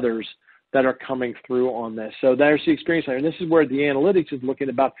journey and others that are coming through on this. So there's the experience layer, and this is where the analytics is looking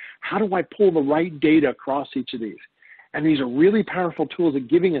about how do I pull the right data across each of these. And these are really powerful tools at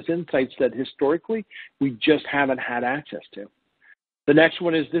giving us insights that historically we just haven't had access to. The next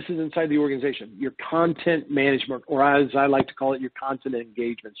one is, this is inside the organization, your content management, or as I like to call it, your content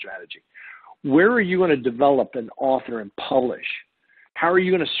engagement strategy. Where are you going to develop and author and publish? How are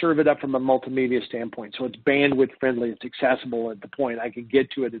you going to serve it up from a multimedia standpoint so it's bandwidth friendly, it's accessible at the point I can get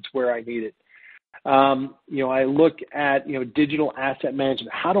to it, it's where I need it? I look at, digital asset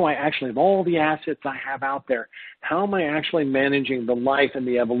management. How do I actually, of all the assets I have out there, how am I actually managing the life and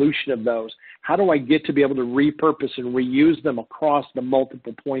the evolution of those? How do I get to be able to repurpose and reuse them across the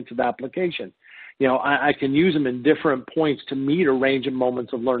multiple points of application? I can use them in different points to meet a range of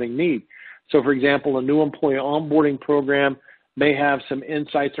moments of learning need. So, for example, a new employee onboarding program may have some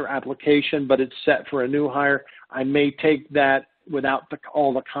insights or application, but it's set for a new hire. I may take that without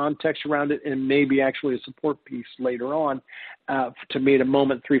all the context around it and maybe actually a support piece later on to meet a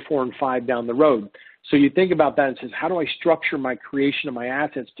moment 3, 4, and 5 down the road. So you think about that and says, how do I structure my creation of my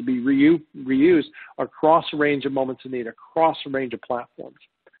assets to be reused across a range of moments of need, across a range of platforms?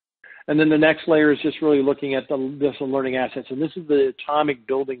 And then the next layer is just really looking at this learning assets, and this is the atomic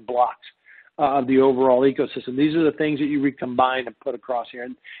building blocks of the overall ecosystem. These are the things that you recombine and put across here.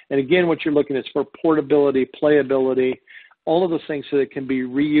 And again, what you're looking at is for portability, playability, all of those things so that it can be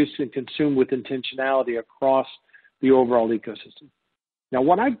reused and consumed with intentionality across the overall ecosystem. Now,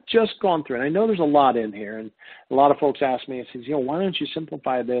 what I've just gone through, and I know there's a lot in here, and a lot of folks ask me, why don't you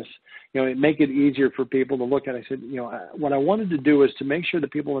simplify this, make it easier for people to look at it. I said, what I wanted to do is to make sure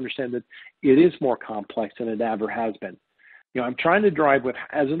that people understand that it is more complex than it ever has been. I'm trying to drive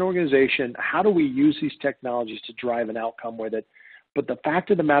as an organization, how do we use these technologies to drive an outcome with it? But the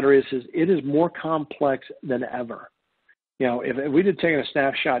fact of the matter is it is more complex than ever. If we'd have taken a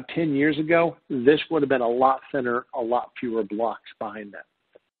snapshot 10 years ago, this would have been a lot thinner, a lot fewer blocks behind that.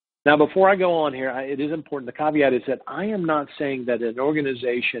 Now, before I go on here, it is important. The caveat is that I am not saying that an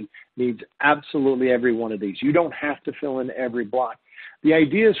organization needs absolutely every one of these. You don't have to fill in every block. The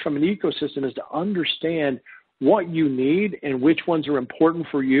idea is from an ecosystem is to understand what you need and which ones are important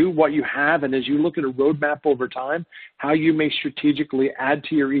for you, what you have, and as you look at a roadmap over time, how you may strategically add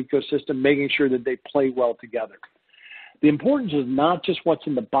to your ecosystem, making sure that they play well together. The importance is not just what's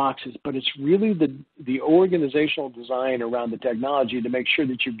in the boxes, but it's really the organizational design around the technology to make sure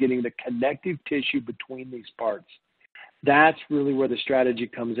that you're getting the connective tissue between these parts. That's really where the strategy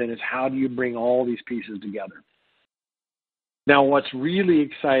comes in, is how do you bring all these pieces together? Now, what's really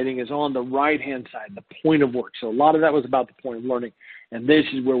exciting is on the right-hand side, the point of work. So a lot of that was about the point of learning, and this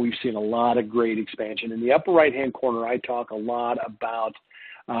is where we've seen a lot of great expansion. In the upper right-hand corner, I talk a lot about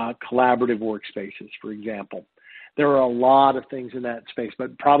collaborative workspaces, for example. There are a lot of things in that space,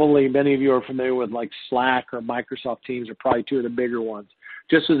 but probably many of you are familiar with like Slack or Microsoft Teams are probably two of the bigger ones,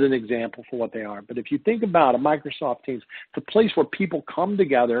 just as an example for what they are. But if you think about a Microsoft Teams, it's a place where people come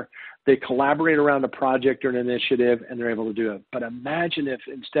together, they collaborate around a project or an initiative, and they're able to do it. But imagine if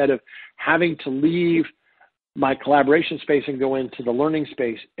instead of having to leave my collaboration space and go into the learning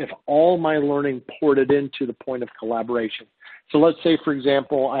space, if all my learning ported into the point of collaboration. So let's say, for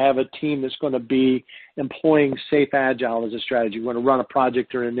example, I have a team that's going to be employing Safe Agile as a strategy. We're going to run a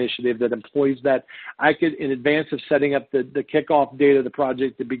project or an initiative that employs that. I could, in advance of setting up the kickoff date of the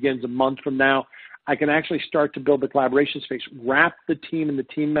project that begins a month from now, I can actually start to build the collaboration space, wrap the team and the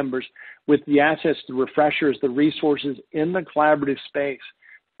team members with the assets, the refreshers, the resources in the collaborative space,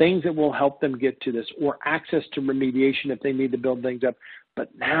 things that will help them get to this, or access to remediation if they need to build things up. But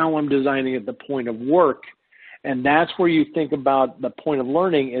now I'm designing at the point of work. And that's where you think about the point of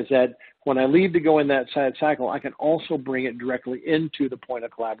learning, is that when I leave to go in that side cycle, I can also bring it directly into the point of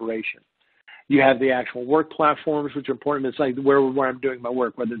collaboration. You have the actual work platforms, which are important. It's like where I'm doing my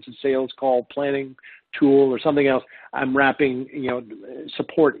work, whether it's a sales call, planning tool, or something else. I'm wrapping,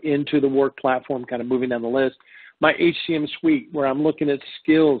 support into the work platform, kind of moving down the list. My HCM suite, where I'm looking at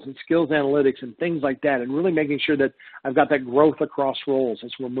skills and skills analytics and things like that, and really making sure that I've got that growth across roles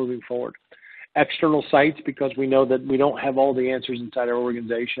as we're moving forward. External sites, because we know that we don't have all the answers inside our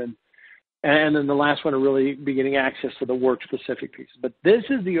organization. And then the last one are really be getting access to the work-specific pieces. But this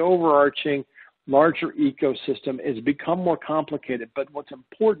is the overarching larger ecosystem. It's become more complicated. But what's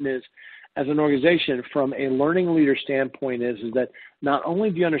important is, as an organization, from a learning leader standpoint, is that not only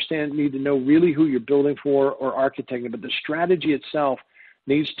do you need to know really who you're building for or architecting, but the strategy itself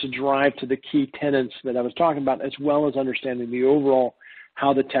needs to drive to the key tenets that I was talking about, as well as understanding the overall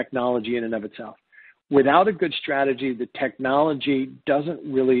how the technology in and of itself. Without a good strategy, the technology doesn't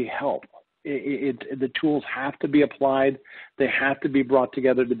really help. The tools have to be applied. They have to be brought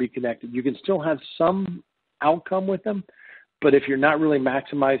together to be connected. You can still have some outcome with them, but if you're not really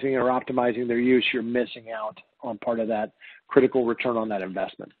maximizing or optimizing their use, you're missing out on part of that critical return on that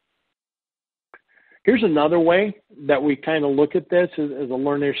investment. Here's another way that we kind of look at this as a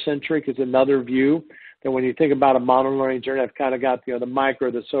learner-centric, is another view that when you think about a modern learning journey, I've kind of got the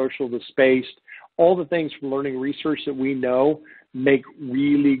micro, the social, the spaced, all the things from learning research that we know make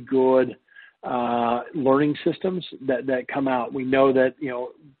really good learning systems that come out. We know that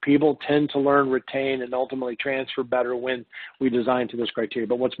people tend to learn, retain, and ultimately transfer better when we design to this criteria.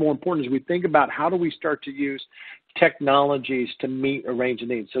 But what's more important is we think about how do we start to use technologies to meet a range of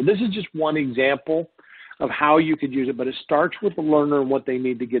needs. So this is just one example of how you could use it, but it starts with the learner and what they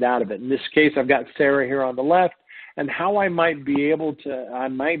need to get out of it. In this case, I've got Sarah here on the left, and how I might be able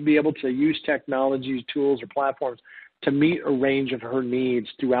to use technologies, tools, or platforms to meet a range of her needs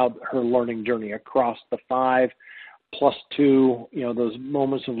throughout her learning journey across the 5+2, those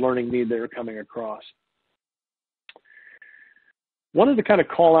moments of learning need that are coming across. Wanted to kind of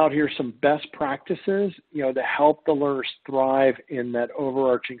call out here some best practices, to help the learners thrive in that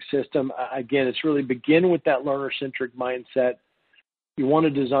overarching system. Again, it's really begin with that learner-centric mindset. You want to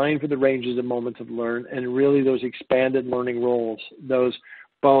design for the ranges of moments of learn, and really those expanded learning roles, those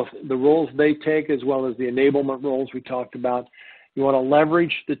both the roles they take as well as the enablement roles we talked about. You want to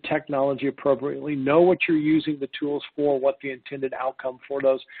leverage the technology appropriately, know what you're using the tools for, what the intended outcome for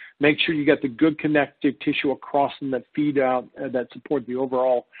those. Make sure you get the good connective tissue across them that feed out, that support the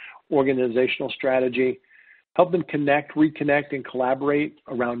overall organizational strategy. Help them connect, reconnect, and collaborate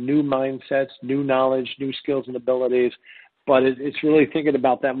around new mindsets, new knowledge, new skills and abilities. But it's really thinking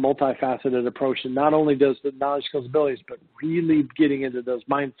about that multifaceted approach. And not only does the knowledge, skills, abilities, but really getting into those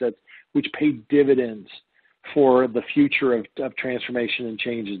mindsets which pay dividends for the future of transformation and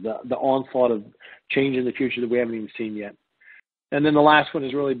changes, the onslaught of change in the future that we haven't even seen yet. And then the last one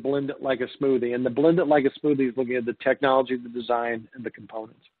is really blend it like a smoothie. And the blend it like a smoothie is looking at the technology, the design, and the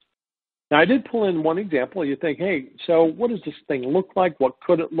components. Now, I did pull in one example. You think, hey, so what does this thing look like? What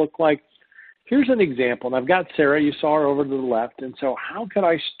could it look like? Here's an example, and I've got Sarah. You saw her over to the left. And so how could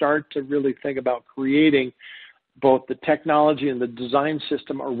I start to really think about creating both the technology and the design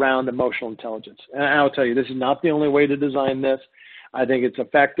system around emotional intelligence? And I'll tell you, this is not the only way to design this. I think it's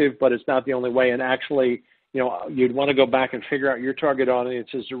effective, but it's not the only way. And actually, you'd want to go back and figure out your target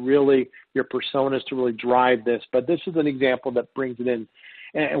audiences to really, your personas to really drive this. But this is an example that brings it in.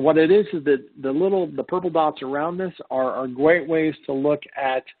 And what it is that the purple dots around this are great ways to look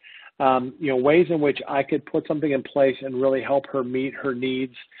at ways in which I could put something in place and really help her meet her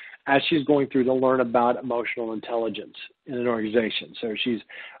needs as she's going through to learn about emotional intelligence in an organization. So she's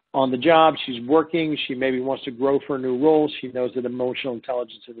on the job, she's working, she maybe wants to grow for a new role, she knows that emotional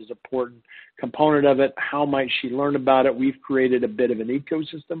intelligence is an important component of it. How might she learn about it? We've created a bit of an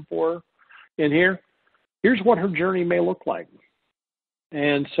ecosystem for her in here. Here's what her journey may look like.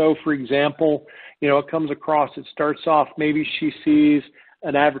 And so, for example, it comes across, it starts off, maybe she sees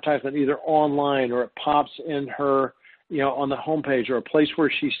an advertisement either online or it pops in her, on the homepage, or a place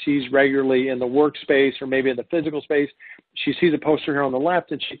where she sees regularly in the workspace or maybe in the physical space. She sees a poster here on the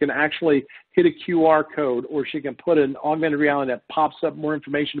left, and she can actually hit a QR code, or she can put an augmented reality that pops up more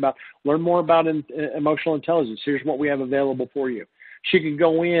information about, learn more about emotional intelligence. Here's what we have available for you. She can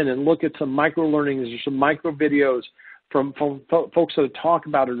go in and look at some micro learnings or some micro videos from folks that talk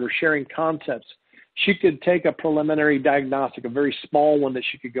about it or sharing concepts. She could take a preliminary diagnostic, a very small one that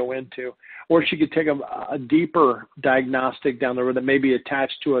she could go into, or she could take a deeper diagnostic down the road that may be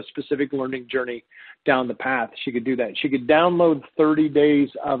attached to a specific learning journey down the path. She could do that. She could download 30 days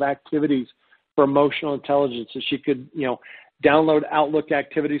of activities for emotional intelligence. So she could, download Outlook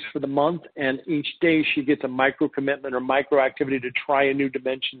activities for the month, and each day she gets a micro commitment or micro activity to try a new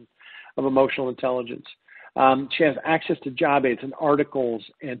dimension of emotional intelligence. She has access to job aids and articles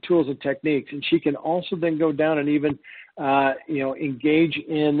and tools and techniques, and she can also then go down and even, engage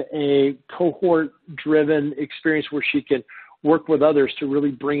in a cohort-driven experience where she can work with others to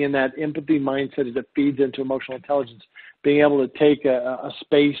really bring in that empathy mindset that feeds into emotional intelligence, being able to take a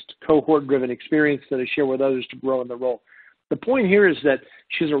spaced cohort-driven experience that I share with others to grow in the role. The point here is that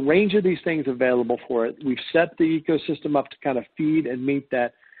she has a range of these things available for it. We've set the ecosystem up to kind of feed and meet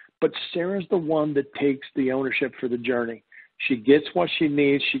that. But Sarah's the one that takes the ownership for the journey. She gets what she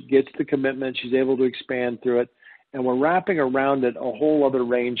needs. She gets the commitment. She's able to expand through it. And we're wrapping around it a whole other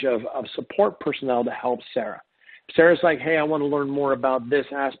range of support personnel to help Sarah. Sarah's like, hey, I want to learn more about this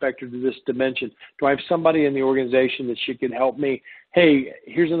aspect or this dimension. Do I have somebody in the organization that she can help me? Hey,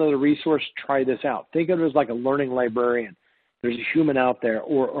 here's another resource. Try this out. Think of it as like a learning librarian. There's a human out there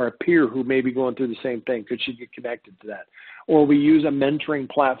or a peer who may be going through the same thing. Could she get connected to that? Or we use a mentoring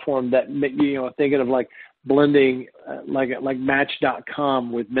platform that, thinking of like blending like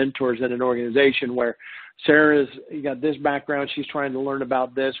Match.com with mentors in an organization where Sarah's got this background. She's trying to learn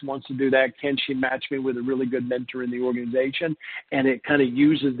about this, wants to do that. Can she match me with a really good mentor in the organization? And it kind of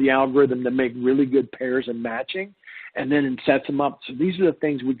uses the algorithm to make really good pairs and matching, and then it sets them up. So these are the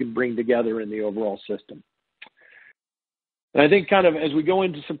things we can bring together in the overall system. And I think kind of as we go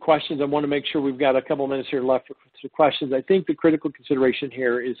into some questions, I want to make sure we've got a couple of minutes here left for some questions. I think the critical consideration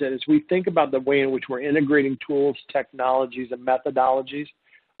here is that as we think about the way in which we're integrating tools, technologies, and methodologies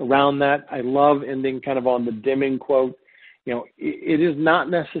around that, I love ending kind of on the Deming quote, it is not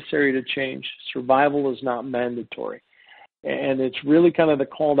necessary to change. Survival is not mandatory. And it's really kind of the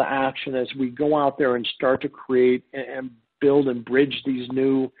call to action as we go out there and start to create and build and bridge these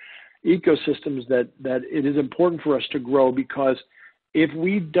new ecosystems that it is important for us to grow, because if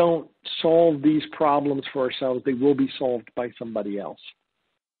we don't solve these problems for ourselves, they will be solved by somebody else.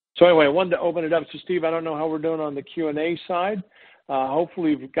 So anyway, I wanted to open it up. So Steve, I don't know how we're doing on the Q&A side.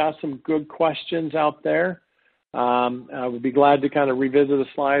 Hopefully we've got some good questions out there. I would be glad to kind of revisit a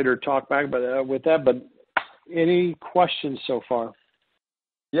slide or talk back with that, but any questions so far?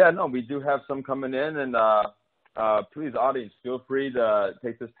 Yeah, no, we do have some coming in, and please, audience, feel free to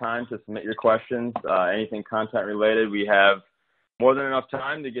take this time to submit your questions, anything content related. We have more than enough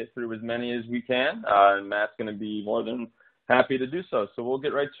time to get through as many as we can, and Matt's going to be more than happy to do so. So we'll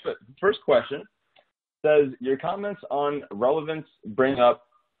get right to it. The first question says, your comments on relevance bring up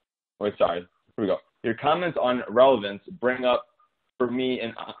for me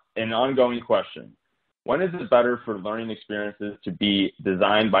an ongoing question. When is it better for learning experiences to be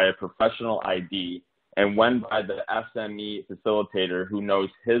designed by a professional ID, and when by the SME facilitator who knows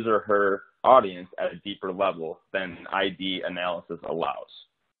his or her audience at a deeper level than ID analysis allows?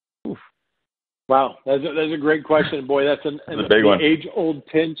 Oof. Wow, that's a great question. Boy, that's a big one. Age-old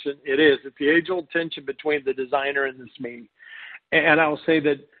tension. It is. It's the age-old tension between the designer and the SME. And I'll say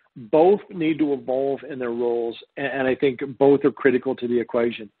that both need to evolve in their roles, and I think both are critical to the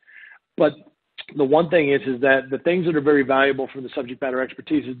equation. But the one thing is that the things that are very valuable from the subject matter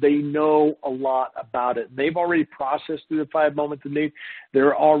expertise is they know a lot about it. They've already processed through the 5 moments of need.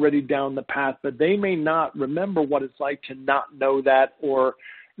 They're already down the path, but they may not remember what it's like to not know that, or,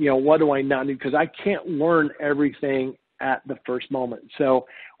 what do I not need? Because I can't learn everything at the first moment. So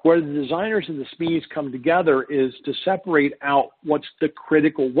where the designers and the SMEs come together is to separate out what's the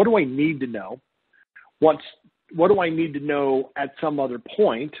critical, what do I need to know? What do I need to know at some other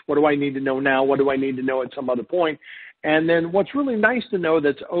point? What do I need to know now? What do I need to know at some other point? And then what's really nice to know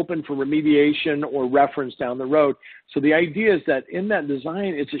that's open for remediation or reference down the road. So the idea is that in that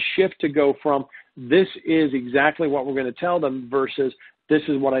design, it's a shift to go from this is exactly what we're going to tell them versus this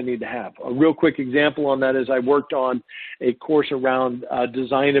is what I need to have. A real quick example on that is I worked on a course around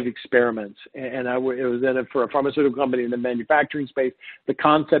design of experiments, and it was in it for a pharmaceutical company in the manufacturing space. The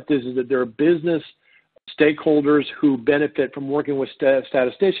concept is that there are business stakeholders who benefit from working with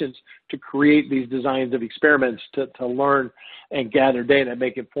statisticians to create these designs of experiments to learn and gather data and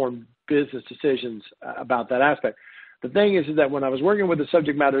make informed business decisions about that aspect. The thing is that when I was working with the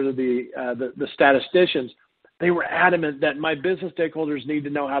subject matter of the statisticians, they were adamant that my business stakeholders need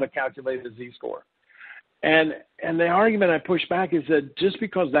to know how to calculate a Z-score. And the argument I pushed back is that just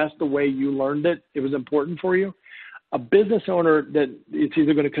because that's the way you learned it, it was important for you, A business owner that it's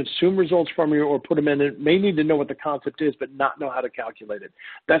either going to consume results from you or put them in it may need to know what the concept is, but not know how to calculate it.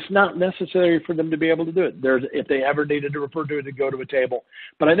 That's not necessary for them to be able to do it. If they ever needed to refer to it, to go to a table.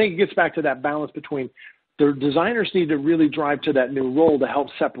 But I think it gets back to that balance between the designers need to really drive to that new role to help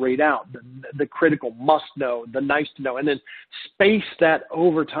separate out the critical must know, the nice to know, and then space that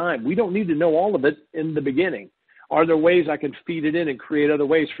over time. We don't need to know all of it in the beginning. Are there ways I can feed it in and create other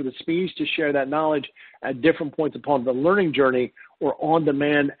ways for the SMEs to share that knowledge at different points upon the learning journey or on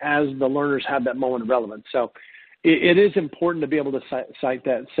demand as the learners have that moment of relevance? So it is important to be able to cite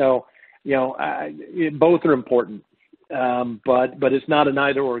that. So, both are important, but it's not an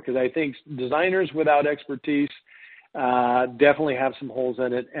either or, because I think designers without expertise definitely have some holes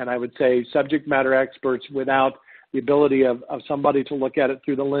in it. And I would say subject matter experts without the ability of somebody to look at it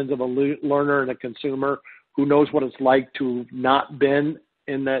through the lens of a learner and a consumer who knows what it's like to not been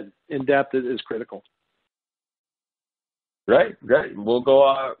in that in depth is critical. Great. We'll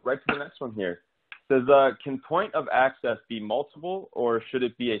go right to the next one here. It says, can point of access be multiple, or should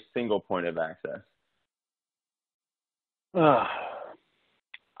it be a single point of access? What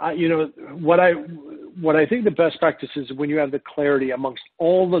I think the best practice is when you have the clarity amongst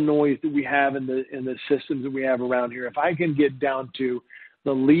all the noise that we have in the systems that we have around here. If I can get down to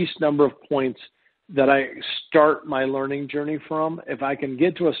the least number of points that I start my learning journey from, if I can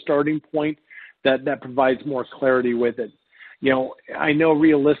get to a starting point that provides more clarity with it. I know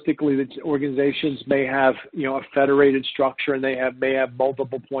realistically that organizations may have, a federated structure, and they may have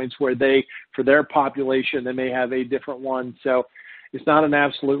multiple points where for their population, they may have a different one. So it's not an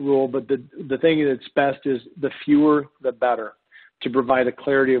absolute rule, but the thing that's best is the fewer, the better, to provide a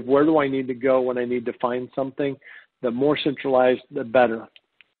clarity of where do I need to go when I need to find something. The more centralized, the better.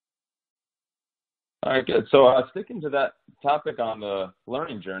 All right, good. So sticking to that topic on the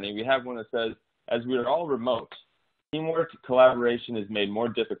learning journey, we have one that says, as we are all remote, teamwork collaboration is made more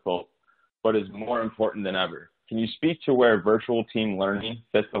difficult, but is more important than ever. Can you speak to where virtual team learning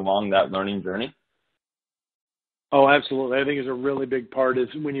fits along that learning journey? Oh, absolutely. I think it's a really big part is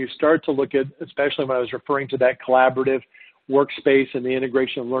when you start to look at, especially when I was referring to that collaborative workspace and the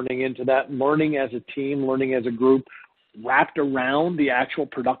integration of learning into that, learning as a team, learning as a group, wrapped around the actual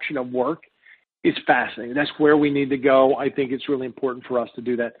production of work, is fascinating. That's where we need to go. I think it's really important for us to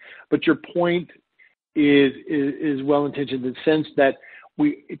do that. But your point is well-intentioned in the sense that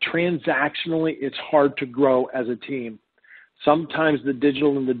transactionally, it's hard to grow as a team. Sometimes the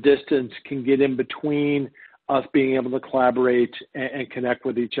digital and the distance can get in between us being able to collaborate and connect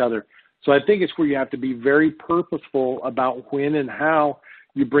with each other. So I think it's where you have to be very purposeful about when and how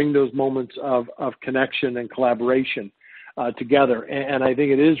you bring those moments of connection and collaboration together. And I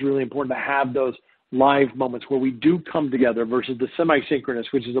think it is really important to have those live moments where we do come together versus the semi-synchronous,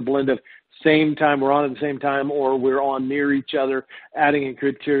 which is a blend of same time, we're on at the same time, or we're on near each other, adding and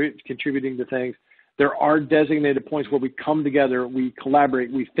contributing to things. There are designated points where we come together, we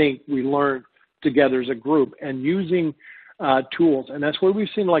collaborate, we think, we learn together as a group, and using tools. And that's where we've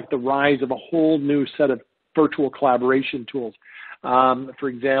seen like the rise of a whole new set of virtual collaboration tools. For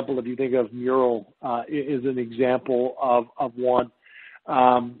example, if you think of Mural is an example of one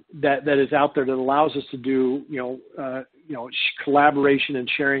that is out there that allows us to do collaboration and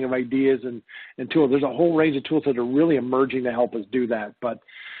sharing of ideas and tools. There's a whole range of tools that are really emerging to help us do that. But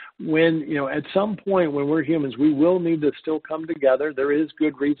when at some point when we're humans, we will need to still come together. There is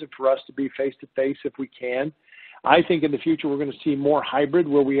good reason for us to be face to face if we can. I think in the future we're going to see more hybrid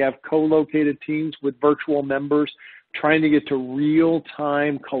where we have co-located teams with virtual members trying to get to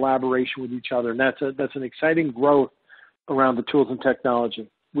real-time collaboration with each other. And that's an exciting growth around the tools and technology.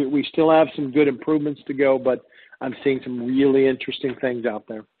 We still have some good improvements to go, but I'm seeing some really interesting things out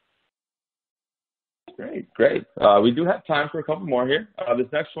there. Great. We do have time for a couple more here. This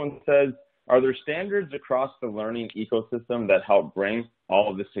next one says, are there standards across the learning ecosystem that help bring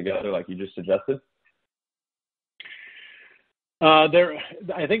all of this together like you just suggested?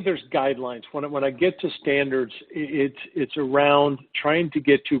 I think there's guidelines. When I get to standards, it's around trying to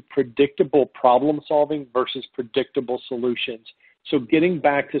get to predictable problem solving versus predictable solutions. So getting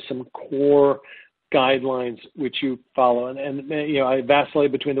back to some core guidelines which you follow, and I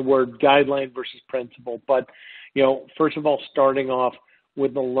vacillate between the word guideline versus principle. But first of all, starting off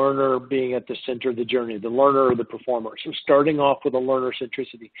with the learner being at the center of the journey, the learner or the performer. So starting off with a learner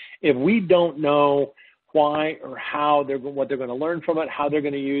centricity. If we don't know why or how what they're going to learn from it, how they're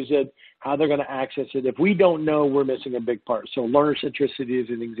going to use it, how they're going to access it. If we don't know, we're missing a big part. So learner centricity is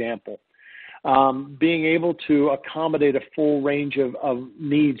an example. Being able to accommodate a full range of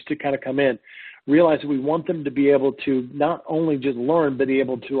needs to kind of come in. Realize that we want them to be able to not only just learn, but be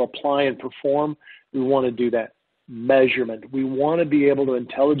able to apply and perform. We want to do that. measurement. We want to be able to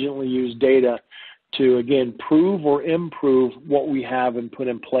intelligently use data to, again, prove or improve what we have and put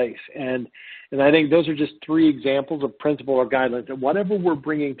in place. And I think those are just three examples of principle or guidelines. And whatever we're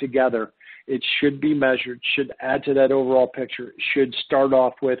bringing together, it should be measured, should add to that overall picture, should start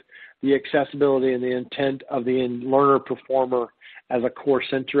off with the accessibility and the intent of the learner performer as a core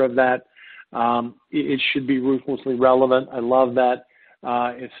center of that. It should be ruthlessly relevant. I love that.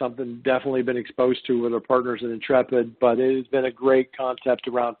 It's something definitely been exposed to with our partners at Intrepid, but it has been a great concept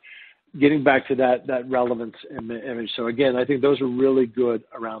around getting back to that relevance image. So again, I think those are really good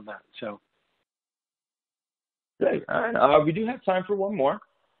around that. So, great. All right. We do have time for one more.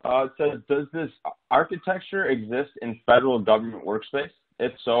 It says, does this architecture exist in federal government workspace?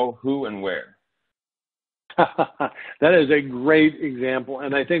 If so, who and where? That is a great example,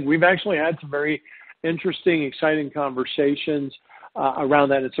 and I think we've actually had some very interesting, exciting conversations around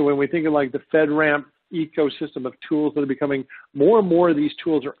that. And so when we think of like the FedRAMP ecosystem of tools that are becoming more and more of these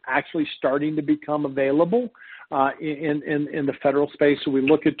tools are actually starting to become available in the federal space. So we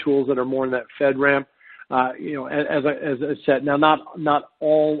look at tools that are more in that FedRAMP. As I said, now not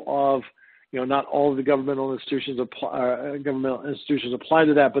all of the governmental institutions apply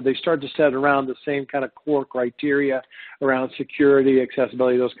to that, but they start to set around the same kind of core criteria around security,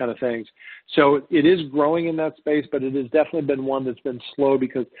 accessibility, those kind of things. So it is growing in that space, but it has definitely been one that's been slow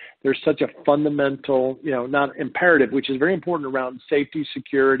because there's such a fundamental, not imperative, which is very important around safety,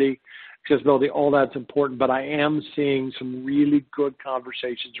 security, accessibility, all that's important, but I am seeing some really good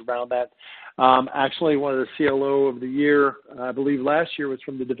conversations around that. Actually, one of the CLO of the year, I believe last year, was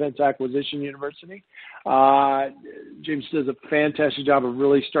from the Defense Acquisition University. James does a fantastic job of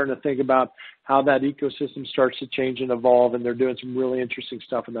really starting to think about how that ecosystem starts to change and evolve, and they're doing some really interesting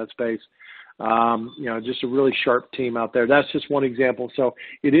stuff in that space. Just a really sharp team out there. That's just one example. So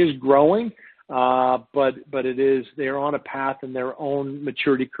it is growing. But they're on a path in their own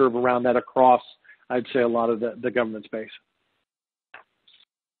maturity curve around that across, I'd say, a lot of the government space.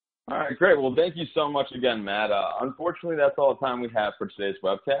 All right, great. Well, thank you so much again, Matt. Unfortunately, that's all the time we have for today's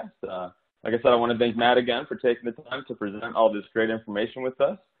webcast. Like I said, I want to thank Matt again for taking the time to present all this great information with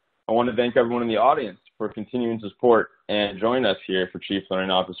us. I want to thank everyone in the audience for continuing to support and join us here for Chief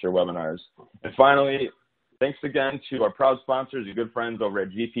Learning Officer webinars. And finally, thanks again to our proud sponsors and good friends over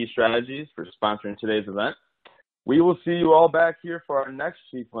at GP Strategies for sponsoring today's event. We will see you all back here for our next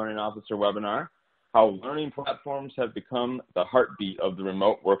Chief Learning Officer webinar, How Learning Platforms Have Become the Heartbeat of the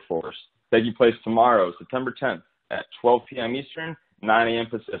Remote Workforce, taking place tomorrow, September 10th at 12 p.m. Eastern, 9 a.m.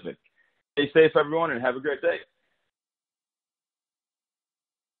 Pacific. Stay safe, everyone, and have a great day.